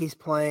 If Rocky's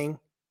playing,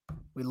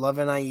 we love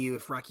NIU.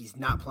 If Rocky's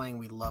not playing,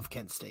 we love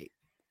Kent State.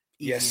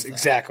 Yes,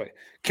 exactly.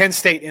 Kent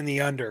State in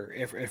the under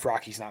if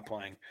Rocky's not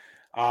playing,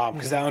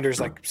 because that under is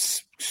like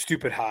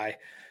stupid high.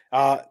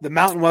 The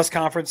Mountain West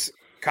Conference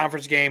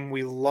game,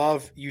 we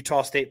love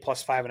Utah State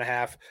plus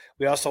 5.5.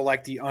 We also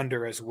like the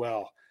under as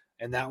well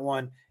in that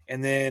one.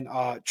 And then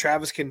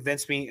Travis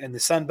convinced me in the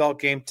Sun Belt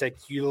game to take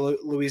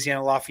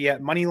Louisiana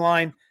Lafayette money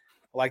line.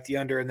 I like the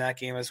under in that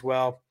game as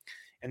well.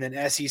 And then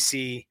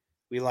SEC,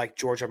 we like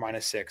Georgia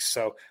 -6.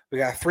 So we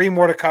got 3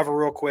 more to cover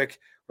real quick.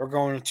 We're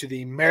going to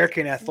the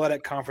American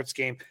Athletic Conference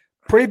game.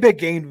 Pretty big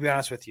game, to be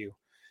honest with you.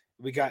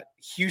 We got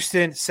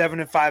Houston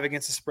 7-5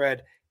 against the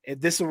spread.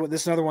 This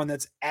is another one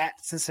that's at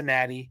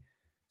Cincinnati.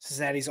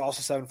 Cincinnati's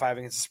also 7-5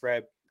 against the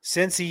spread.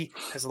 Cincy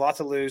has a lot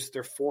to lose.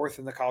 They're 4th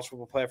in the college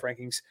football playoff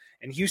rankings,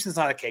 and Houston's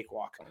not a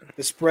cakewalk.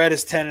 The spread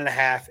is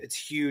 10.5. It's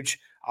huge.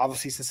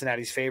 Obviously,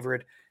 Cincinnati's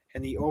favored,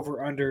 and the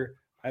over/under,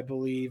 I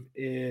believe,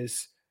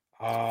 is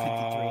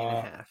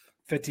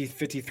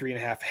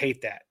 53.5.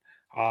 Hate that.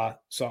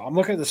 So I'm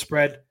looking at the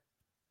spread.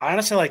 I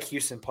honestly like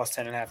Houston plus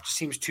 10.5. Just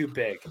seems too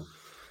big.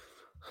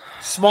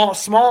 Small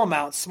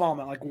amount,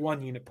 like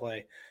 1 unit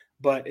play,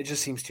 but it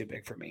just seems too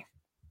big for me,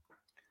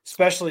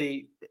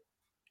 especially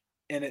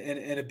in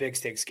a big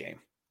stakes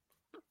game.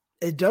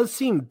 It does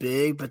seem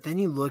big, but then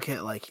you look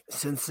at like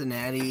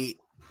Cincinnati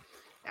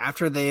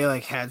after they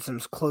like had some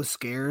close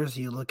scares.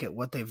 You look at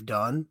what they've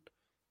done,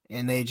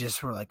 and they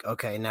just were like,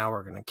 okay, now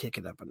we're gonna kick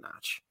it up a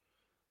notch.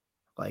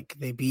 Like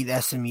they beat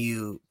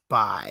SMU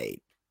by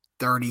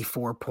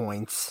 34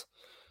 points.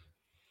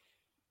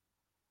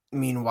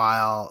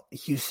 Meanwhile,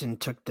 Houston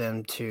took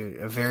them to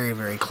a very,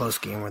 very close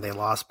game where they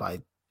lost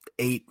by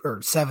 8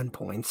 or 7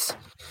 points.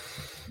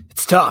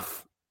 It's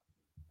tough.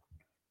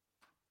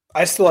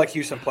 I still like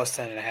Houston plus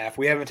 10.5.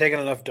 We haven't taken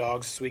enough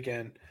dogs this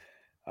weekend.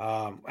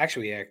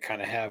 Actually, yeah,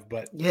 kind of have,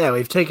 but yeah,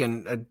 we've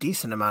taken a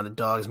decent amount of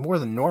dogs, more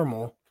than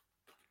normal.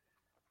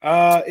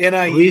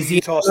 NIU,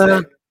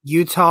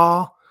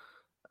 Utah,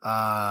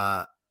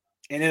 and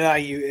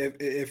NIU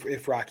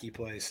if Rocky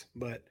plays,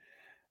 but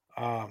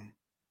I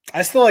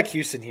still like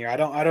Houston here. I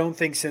don't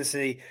think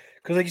Cincinnati,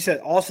 because like you said,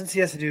 all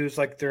Cincinnati has to do is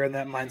like they're in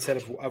that mindset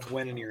of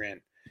winning. You're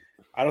in.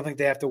 I don't think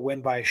they have to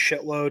win by a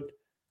shitload.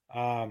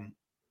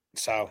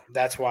 So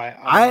that's why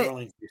I'm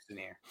rolling Houston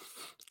here.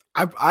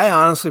 I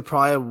honestly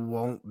probably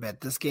won't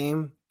bet this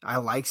game. I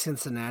like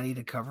Cincinnati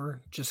to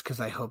cover just because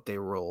I hope they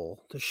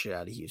roll the shit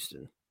out of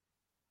Houston.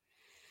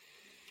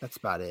 That's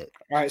about it.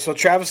 All right, so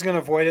Travis is going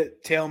to avoid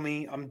it. Tell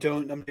me, I'm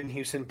doing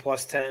Houston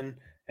plus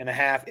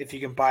 10.5. If you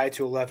can buy it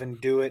to 11,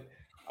 do it.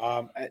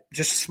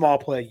 Just a small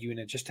play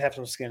unit, just to have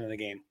some skin in the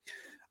game.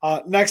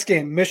 Next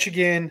game,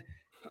 Michigan.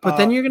 But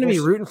then you're going to be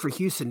rooting for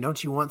Houston.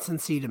 Don't you want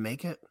Cincy to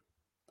make it?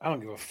 I don't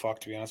give a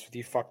fuck, to be honest with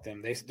you. Fuck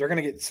them. They're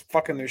going to get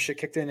fucking their shit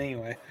kicked in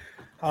anyway.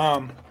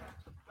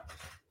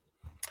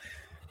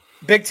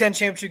 Big Ten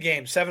Championship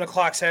game, 7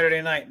 o'clock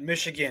Saturday night,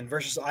 Michigan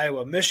versus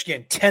Iowa.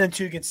 Michigan,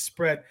 10-2 against the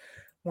spread.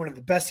 One of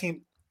the best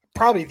team,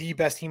 probably the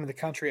best team in the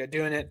country at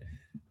doing it.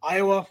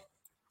 Iowa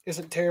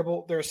isn't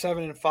terrible. They're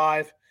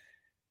 7-5.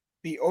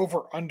 The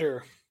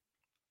over-under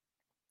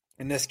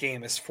in this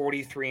game is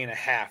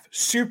 43.5.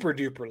 Super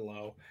duper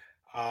low.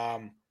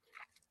 I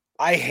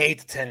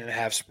hate the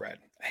 10.5 spread.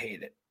 I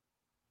hate it.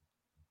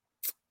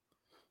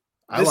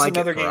 I like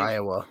it for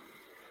Iowa.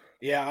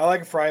 Yeah, I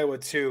like it for Iowa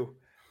too.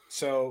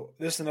 So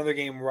this is another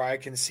game where I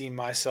can see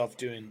myself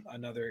doing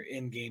another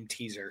in-game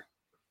teaser.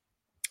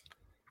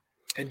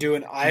 And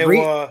doing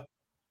Iowa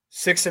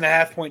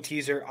 6.5 point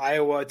teaser,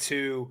 Iowa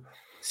to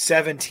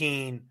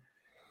 17,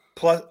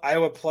 plus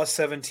Iowa plus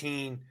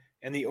 17,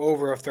 and the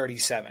over of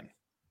 37.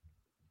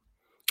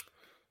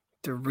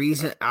 The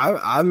reason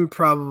I'm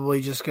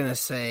probably just going to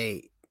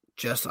say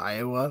just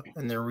Iowa,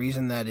 and the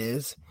reason that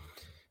is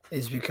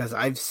because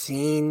I've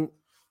seen,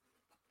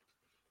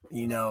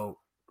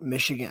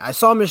 Michigan. I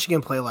saw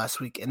Michigan play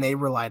last week, and they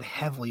relied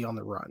heavily on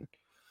the run.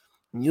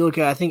 And you look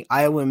at, I think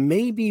Iowa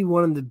may be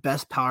one of the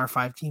best Power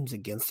 5 teams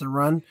against the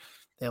run.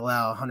 They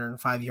allow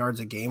 105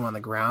 yards a game on the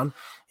ground,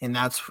 and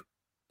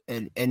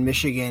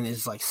Michigan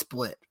is like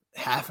split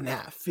half and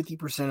half.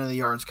 50% of the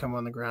yards come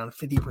on the ground,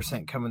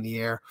 50% come in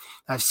the air.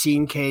 I've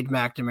seen Cade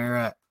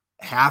McNamara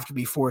have to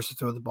be forced to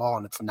throw the ball,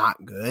 and it's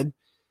not good.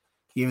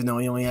 Even though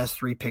he only has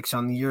 3 picks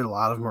on the year, a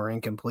lot of them are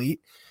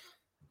incomplete.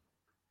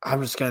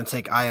 I'm just going to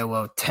take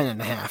Iowa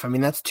 10.5. I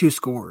mean, that's 2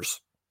 scores.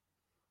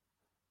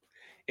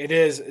 It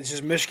is. It's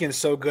just Michigan's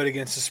so good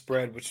against the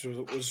spread, which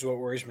is what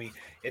worries me.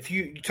 If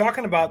you're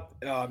talking about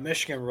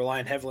Michigan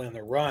relying heavily on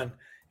the run,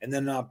 and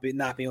then not being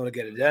able to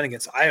get it done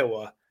against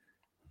Iowa,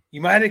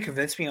 you might have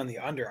convinced me on the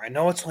under. I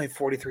know it's only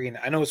 43, and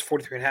I know it's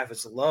 43.5.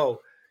 It's low,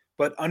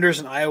 but unders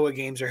in Iowa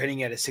games are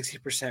hitting at a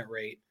 60%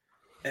 rate,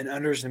 and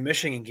unders in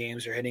Michigan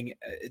games are hitting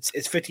it's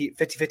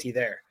 50-50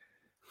 there.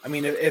 I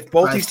mean, if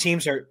both these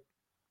teams are,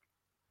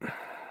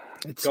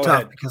 it's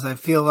tough because I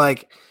feel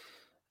like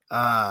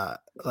Iowa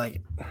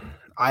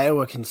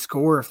can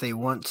score if they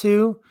want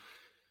to,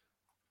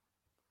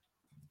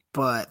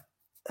 but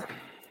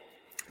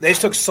they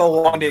just took so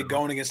long to get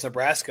going against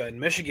Nebraska, and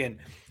Michigan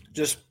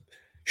just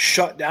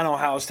shut down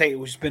Ohio State,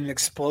 which has been an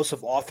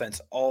explosive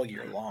offense all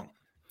year long.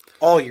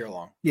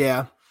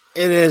 Yeah,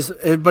 it is,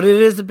 but it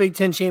is a Big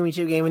Ten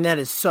championship game, and that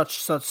is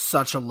such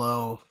a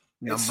low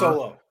number. It's so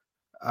low.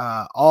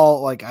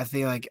 I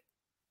think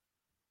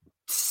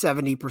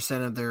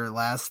 70% of their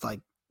last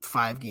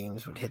 5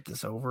 games would hit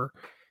this over.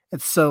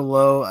 It's so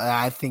low.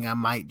 I think I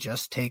might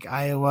just take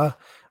Iowa,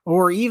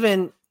 or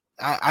even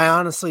I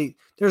honestly,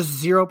 there's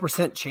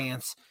 0%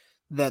 chance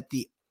that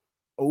the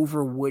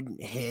over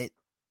wouldn't hit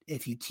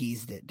if you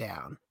teased it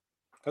down.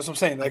 That's what I'm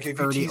saying. Like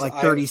 30,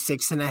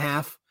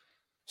 36.5.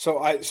 So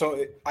I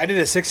did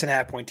a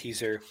 6.5 point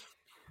teaser.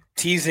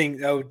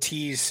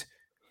 Tease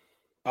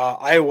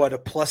Iowa to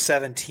plus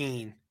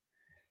 17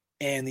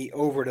 and the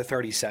over to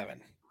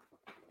 37.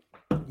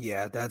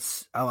 Yeah,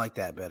 I like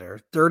that better.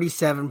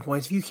 37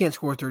 points. If you can't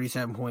score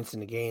 37 points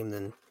in a game,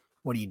 then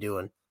what are you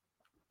doing?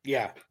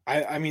 Yeah,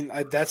 I mean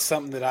that's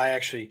something that I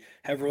actually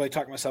have really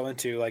talked myself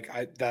into.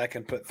 That I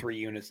can put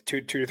 2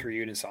 to 3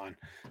 units on,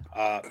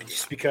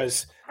 just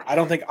because I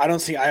don't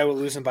see Iowa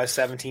losing by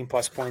 17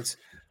 plus points.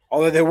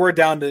 Although they were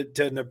down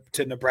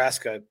to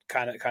Nebraska,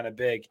 kind of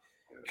big.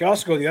 You can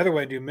also go the other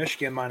way and do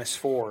Michigan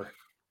 -4.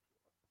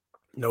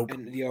 Nope.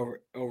 And the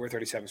over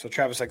 37. So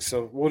Travis,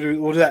 so we'll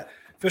do that.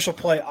 Official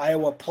play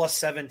Iowa plus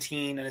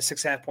 17 and a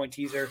 6.5 point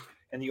teaser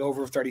and the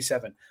over of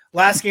 37.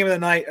 Last game of the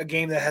night, a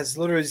game that has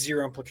literally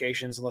zero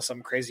implications unless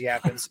something crazy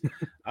happens.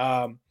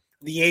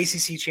 The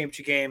ACC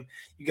championship game,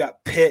 you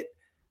got Pitt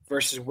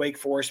versus Wake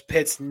Forest.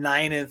 Pitt's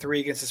 9-3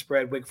 against the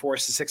spread. Wake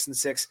Forest is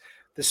 6-6.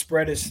 The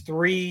spread is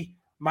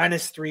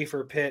 -3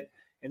 for Pitt,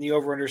 and the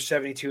over under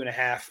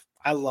 72.5.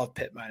 I love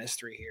Pitt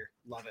 -3 here.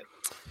 Love it.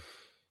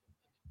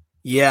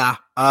 Yeah,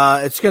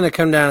 it's going to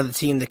come down to the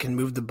team that can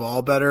move the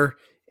ball better.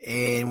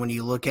 And when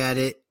you look at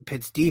it,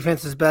 Pitt's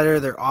defense is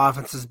better, their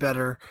offense is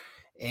better,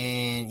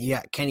 and you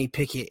got Kenny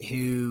Pickett,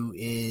 who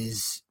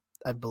is,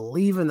 I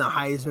believe, in the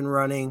Heisman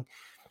running.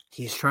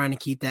 He's trying to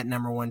keep that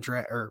number 1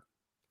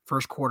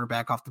 first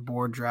quarterback off the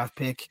board draft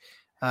pick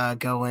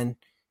going,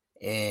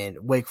 and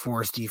Wake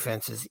Forest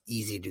defense is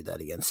easy to do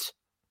that against.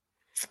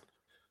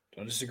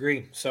 Don't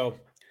disagree. So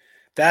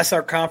that's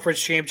our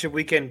conference championship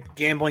weekend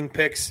gambling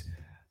picks.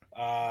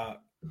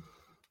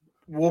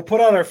 We'll put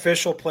out our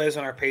official plays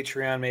on our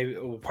Patreon. Maybe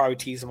we'll probably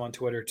tease them on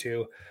Twitter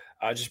too,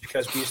 just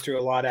because we just threw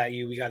a lot at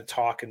you. We got to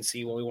talk and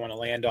see what we want to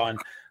land on.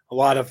 A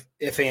lot of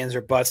if, ands,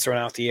 or buts thrown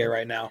out the air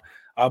right now.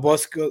 But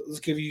let's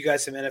give you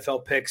guys some NFL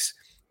picks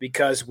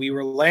because we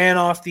were laying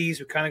off these.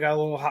 We kind of got a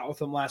little hot with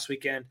them last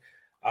weekend.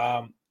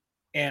 And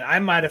I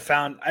might have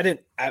found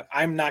 –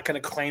 I'm not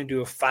going to claim to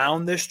have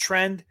found this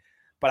trend,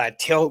 but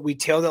we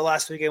tailed it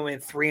last weekend. We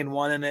went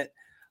 3-1 in it.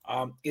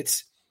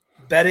 It's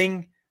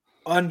betting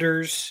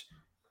unders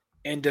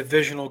and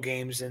divisional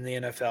games in the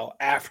NFL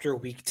after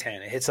week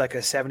 10. It hits like a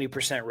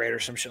 70% rate or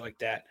some shit like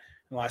that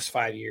in the last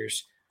 5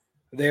 years.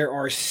 There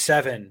are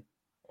 7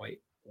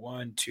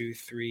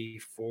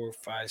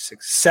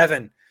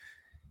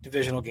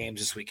 divisional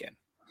games this weekend.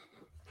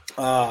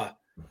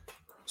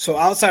 So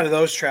outside of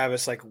those,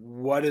 Travis,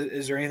 what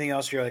is there anything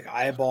else you're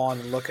eyeballing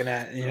and looking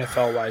at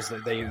NFL wise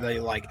that they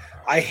like?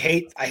 I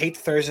hate the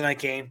Thursday night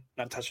game.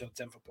 Not touching on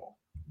 10 football.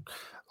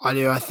 I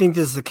do. I think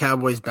this is the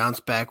Cowboys bounce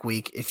back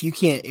week. If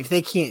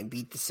they can't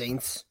beat the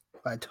Saints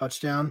by a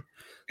touchdown,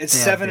 it's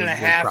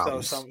 7.5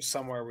 though.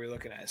 Somewhere we're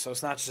looking at. So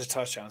it's not just a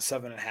touchdown.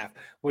 7.5,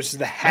 which is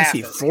the half. I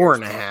see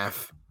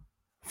 4.5.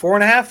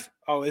 4.5?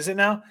 Oh, is it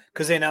now?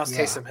 Because they announced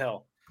Taysom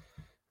Hill.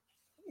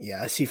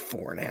 Yeah, I see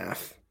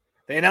 4.5.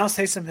 They announced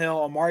Taysom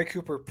Hill. Amari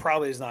Cooper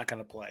probably is not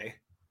going to play.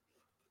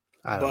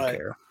 I don't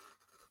care.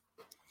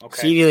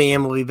 Okay. CeeDee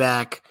Lamb will be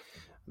back.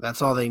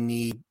 That's all they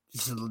need.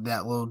 Just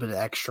that little bit of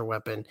extra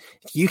weapon.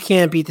 If you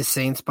can't beat the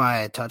Saints by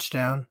a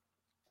touchdown,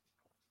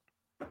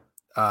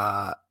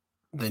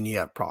 then you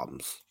have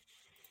problems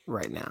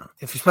right now.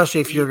 Especially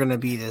if you're going to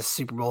be this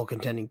Super Bowl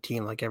contending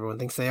team like everyone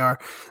thinks they are.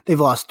 They've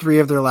lost 3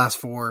 of their last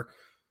 4.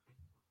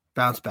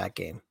 Bounce back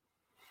game.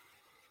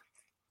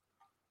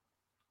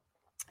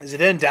 Is it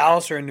in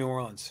Dallas or in New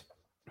Orleans?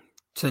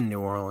 It's in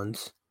New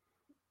Orleans,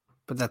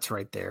 but that's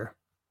right there.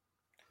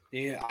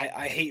 Yeah,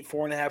 I hate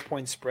 4.5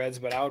 point spreads,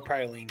 but I would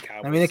probably lean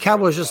Cowboys. I mean, the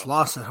Cowboys just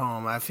lost at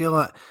home. I feel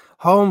like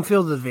home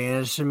field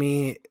advantage to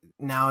me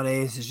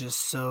nowadays is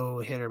just so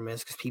hit or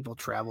miss because people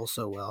travel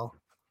so well.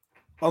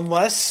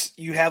 Unless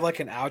you have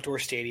an outdoor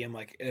stadium,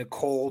 in a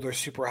cold or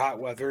super hot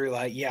weather,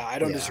 I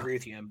don't disagree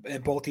with you.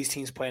 And both these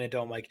teams playing a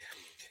dome,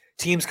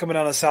 teams coming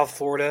out of South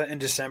Florida in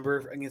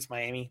December against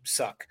Miami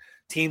suck.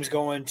 Teams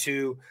going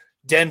to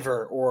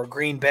Denver or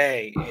Green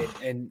Bay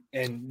in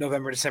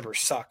November, December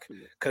suck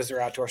because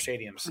they're outdoor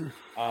stadiums.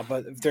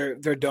 But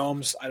if they're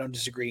domes, I don't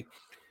disagree.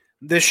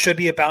 This should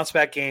be a bounce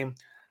back game.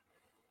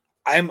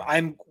 I'm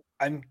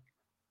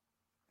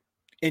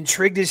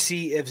intrigued to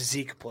see if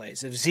Zeke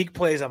plays. If Zeke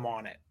plays, I'm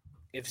on it.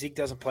 If Zeke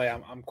doesn't play,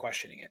 I'm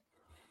questioning it.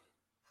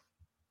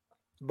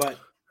 But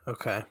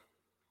okay,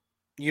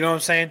 you know what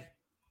I'm saying?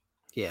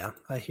 Yeah,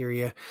 I hear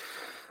you.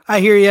 I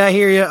hear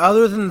you.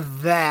 Other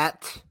than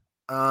that,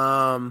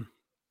 I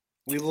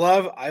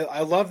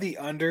love the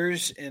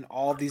unders in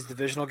all of these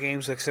divisional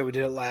games. Like I said, we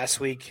did it last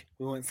week.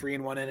 We went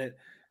 3-1 in it.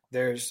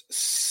 There's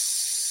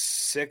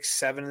 6,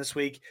 7 this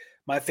week.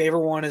 My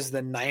favorite one is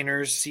the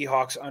Niners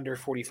Seahawks under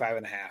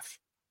 45.5.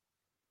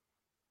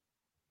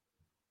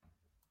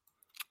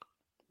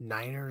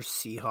 Niners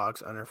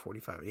Seahawks under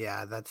 45.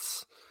 Yeah,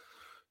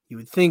 you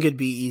would think it'd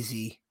be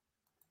easy.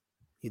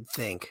 You'd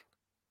think.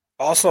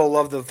 Also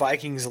love the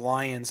Vikings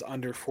Lions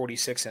under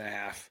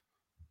 46.5.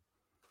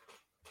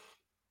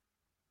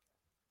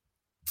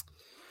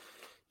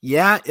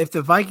 Yeah, if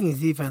the Vikings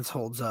defense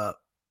holds up,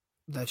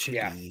 that should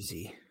be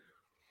easy.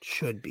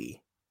 Should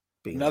be.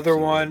 Another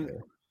one.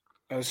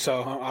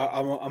 So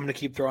I'm going to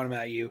keep throwing them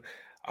at you.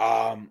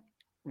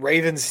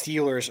 Ravens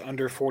Steelers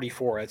under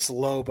 44. It's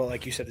low, but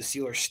like you said, the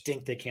Steelers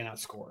stink. They cannot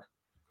score.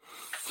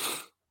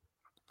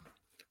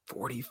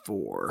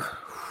 44.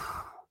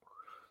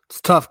 It's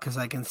tough because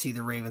I can see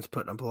the Ravens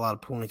putting up a lot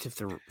of points if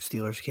the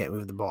Steelers can't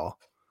move the ball.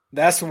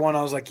 That's the one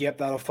I was like, yep,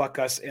 that'll fuck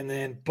us. And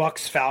then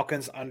Bucks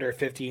Falcons under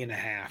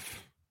 50.5.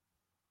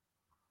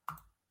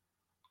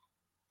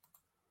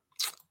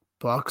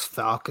 Bucks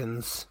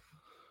Falcons.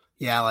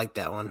 Yeah, I like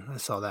that one. I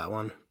saw that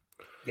one.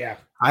 Yeah.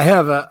 I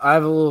have a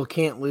little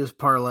can't lose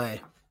parlay.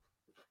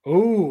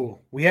 Ooh,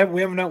 we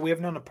haven't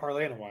done a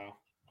parlay in a while.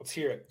 Let's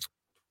hear it.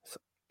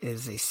 It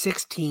is a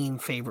 16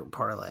 favorite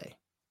parlay.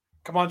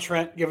 Come on,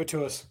 Trent, give it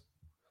to us.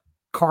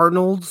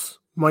 Cardinals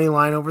money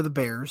line over the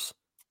Bears.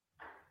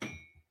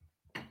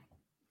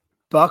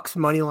 Bucks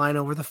money line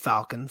over the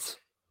Falcons.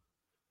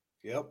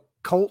 Yep.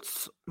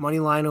 Colts money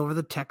line over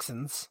the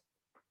Texans.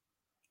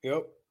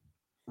 Yep.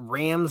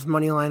 Rams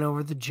money line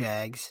over the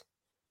Jags.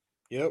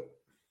 Yep.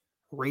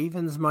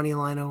 Ravens money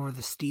line over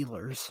the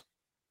Steelers.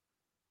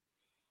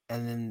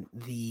 And then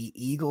the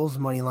Eagles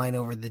money line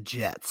over the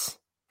Jets.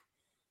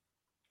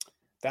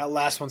 That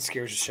last one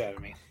scares the shit out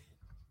of me.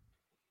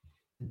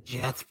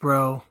 Jets,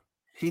 bro.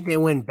 See, they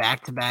win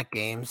back-to-back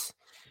games.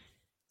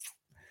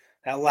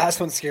 That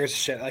last one scares the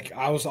shit. Like,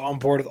 I was on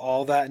board with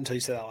all that until you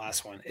said that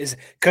last one. Is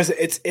because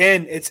it's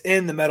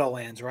in the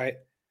Meadowlands, right?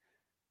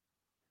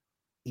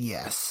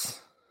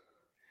 Yes.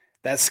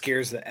 That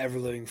scares the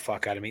ever-living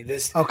fuck out of me.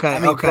 Okay.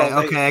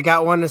 I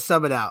got one to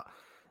sub it out.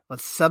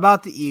 Let's sub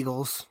out the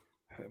Eagles.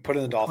 Put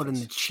in the Dolphins. Put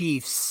in the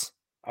Chiefs.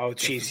 Oh,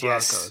 Chiefs,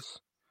 yes.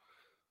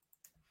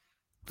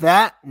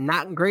 That,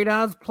 not great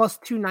odds, plus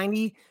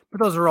 290, but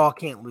those are all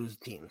can't lose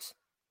teams.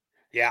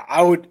 Yeah,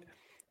 I would.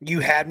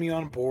 You had me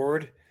on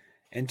board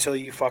until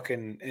you put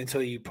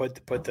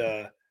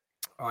the.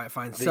 All right,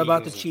 fine. Sub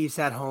out the Chiefs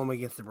at home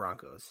against the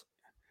Broncos.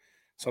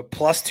 So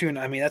plus 2.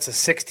 I mean, that's a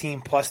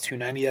 16 plus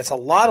 290. That's a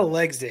lot of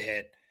legs to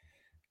hit.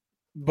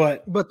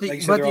 But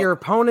your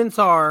opponents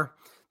are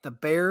the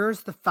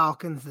Bears, the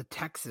Falcons, the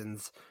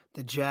Texans,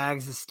 the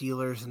Jags, the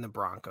Steelers, and the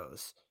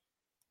Broncos.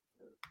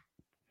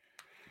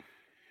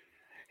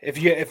 If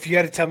you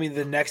had to tell me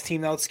the next team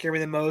that would scare me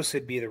the most,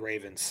 it'd be the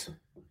Ravens.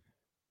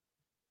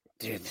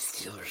 Dude, the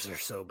Steelers are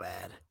so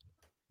bad.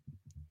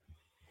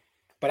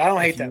 But I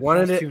don't hate that.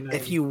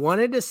 If you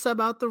wanted to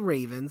sub out the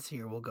Ravens,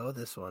 here we'll go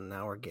this one.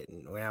 Now we're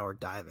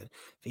diving.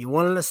 If you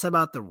wanted to sub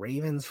out the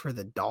Ravens for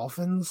the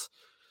Dolphins,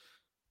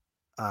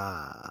 you'd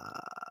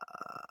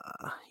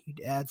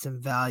add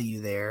some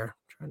value there.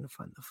 I'm trying to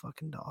find the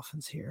fucking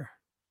Dolphins here.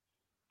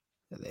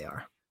 There they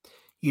are.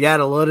 You'd add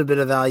a little bit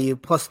of value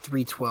plus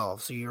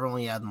 312, so you're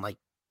only adding like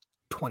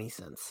 20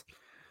 cents.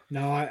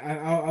 No,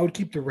 I would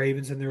keep the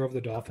Ravens in there over the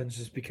Dolphins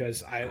just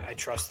because I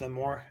trust them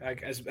more.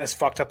 Like, as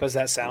fucked up as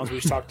that sounds, we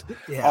just talked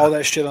all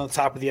that shit on the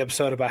top of the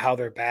episode about how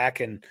they're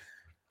back and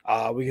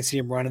we can see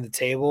them running the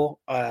table.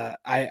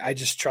 I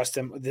just trust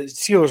them. The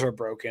Steelers are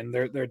broken.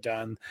 They're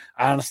done.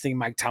 I honestly think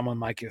Mike Tomlin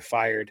might get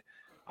fired.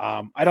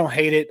 I don't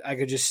hate it.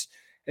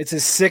 It's a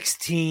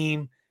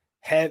 6-team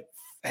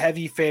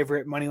heavy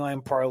favorite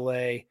moneyline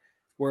parlay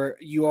where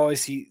you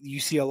always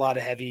see a lot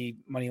of heavy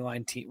money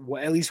line team.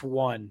 Well, at least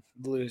one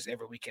lose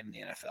every weekend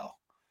in the NFL.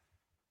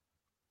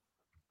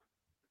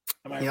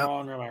 Am I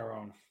wrong or am I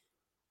wrong?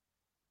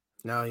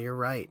 No, you're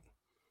right.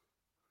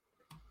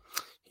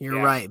 You're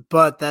right,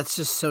 but that's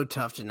just so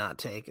tough to not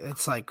take.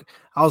 It's like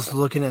I was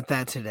looking at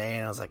that today,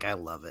 and I was like, I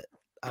love it.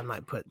 I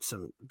might put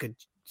some good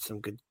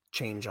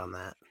change on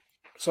that.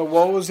 So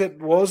what was it?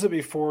 What was it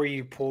before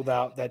you pulled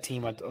out that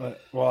team?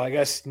 Well, I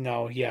guess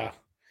no. Yeah,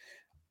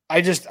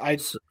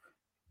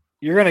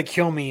 you're gonna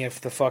kill me if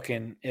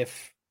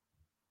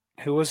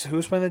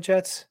who's playing the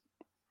Jets?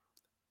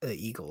 The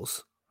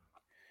Eagles.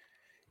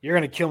 You're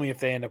gonna kill me if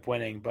they end up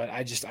winning, but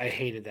I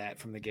hated that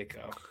from the get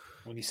go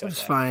when you said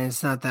it's that. Fine.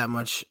 It's not that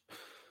much.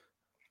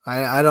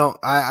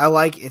 I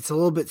like it's a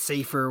little bit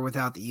safer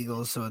without the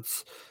Eagles, so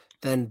it's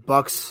then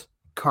Bucks,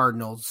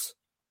 Cardinals,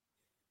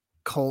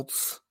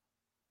 Colts,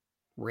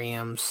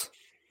 Rams,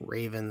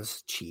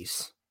 Ravens,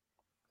 Chiefs.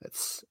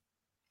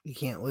 You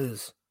can't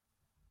lose.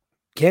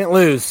 Can't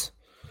lose.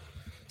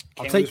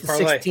 I'll take the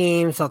 6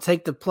 teams. I'll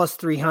take the plus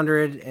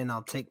 300, and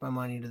I'll take my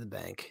money to the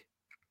bank.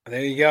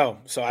 There you go.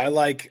 So I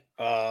like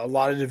a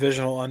lot of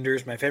divisional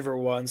unders. My favorite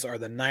ones are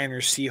the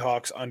Niners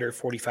Seahawks under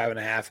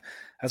 45.5.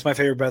 That's my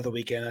favorite bet of the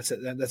weekend.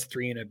 That's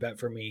 3 in a bet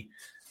for me.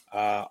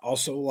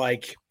 Also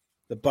like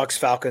the Bucks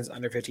Falcons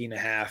under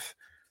 15.5.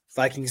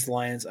 Vikings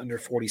Lions under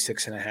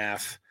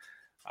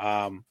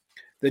 46.5.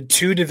 The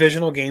 2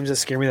 divisional games that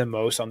scare me the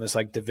most on this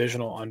like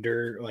divisional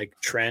under like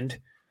trend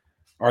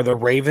are the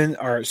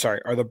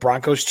the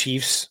Broncos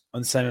Chiefs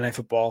on Sunday Night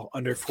Football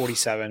under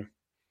 47.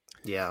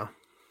 Yeah.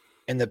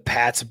 And the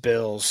Pats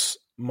Bills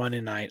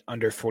Monday night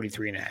under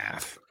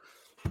 43.5.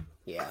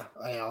 Yeah,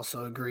 I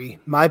also agree.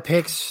 My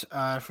picks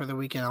for the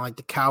weekend, I like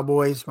the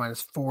Cowboys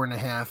minus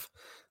 4.5,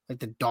 like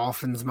the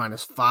Dolphins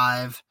minus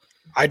 5.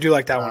 I do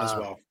like that one as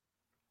well.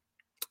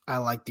 I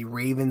like the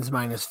Ravens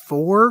minus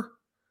 4,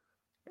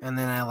 and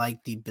then I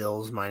like the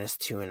Bills minus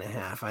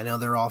 2.5. I know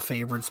they're all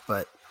favorites,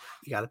 but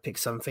you got to pick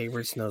some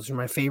favorites, and those are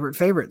my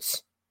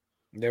favorites.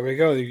 There we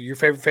go. Your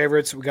favorite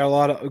favorites. We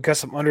got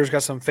some unders,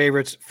 got some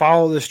favorites.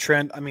 Follow this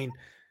trend. I mean,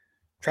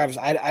 Travis,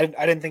 I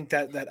didn't think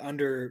that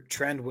under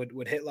trend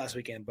would hit last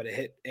weekend, but it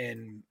hit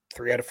in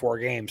 3 out of 4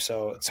 games.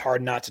 So it's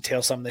hard not to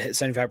tail something that hit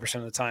 75%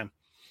 of the time.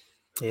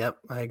 Yep,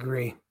 I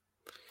agree.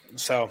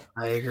 So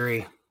I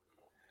agree.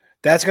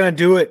 That's going to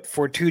do it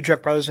for Two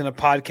Drunk Brothers in a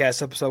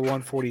Podcast, episode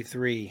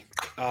 143.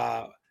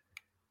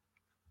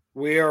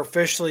 We are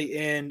officially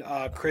in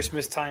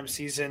Christmas time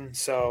season,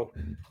 so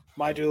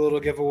might do a little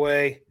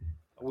giveaway.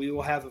 We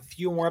will have a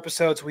few more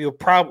episodes. We're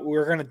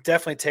going to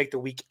definitely take the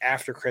week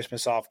after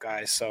Christmas off,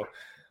 guys. So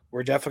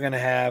we're definitely going to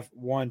have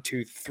 1,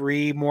 2,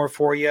 3 more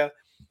for you.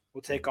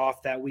 We'll take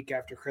off that week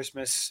after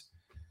Christmas,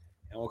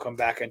 and we'll come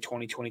back in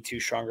 2022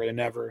 stronger than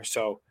ever.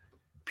 So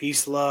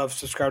peace, love,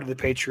 subscribe to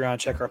the Patreon,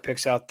 check our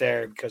picks out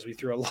there because we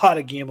threw a lot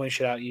of gambling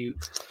shit at you.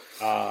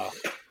 A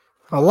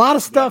lot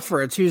of stuff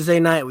for a Tuesday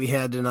night we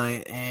had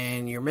tonight,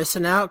 and you're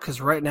missing out because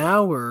right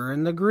now we're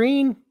in the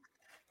green.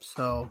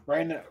 So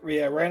right now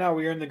we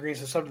are in the green.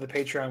 So sub to the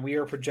Patreon. We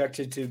are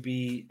projected to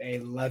be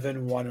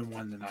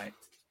 11-1-1 tonight.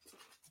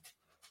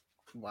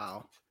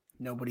 Wow,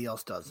 nobody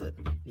else does it.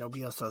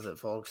 Nobody else does it,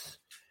 folks.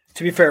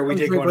 To be fair, we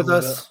did go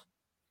on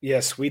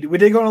yes, we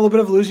did go on a little bit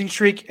of a losing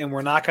streak, and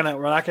we're not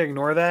gonna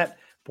ignore that.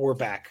 But we're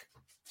back.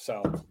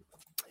 So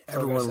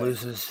everyone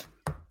loses.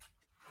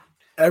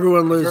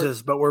 Everyone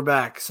loses, but we're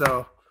back.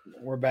 So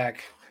we're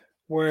back.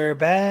 We're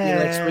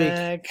back. See you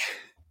next week.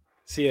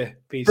 See ya.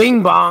 Peace.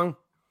 Bing bong.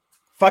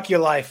 Fuck your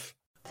life.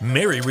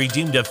 Mary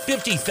redeemed a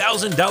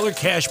 $50,000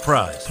 cash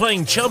prize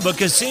playing Chumba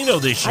Casino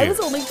this year. I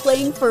was only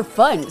playing for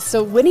fun,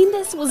 so winning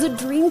this was a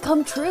dream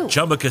come true.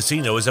 Chumba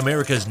Casino is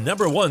America's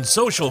 #1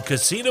 social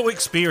casino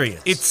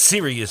experience. It's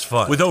serious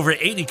fun. With over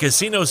 80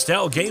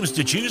 casino-style games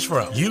to choose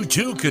from, you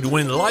too could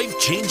win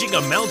life-changing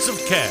amounts of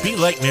cash. Be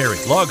like Mary.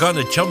 Log on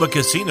to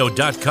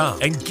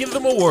ChumbaCasino.com and give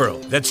them a whirl.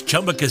 That's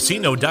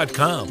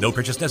ChumbaCasino.com. No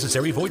purchase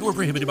necessary. Void where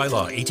prohibited by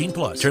law.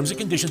 18+. Terms and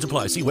conditions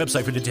apply. See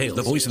website for details.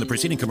 The voice in the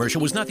preceding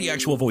commercial was not the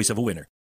actual voice of a winner.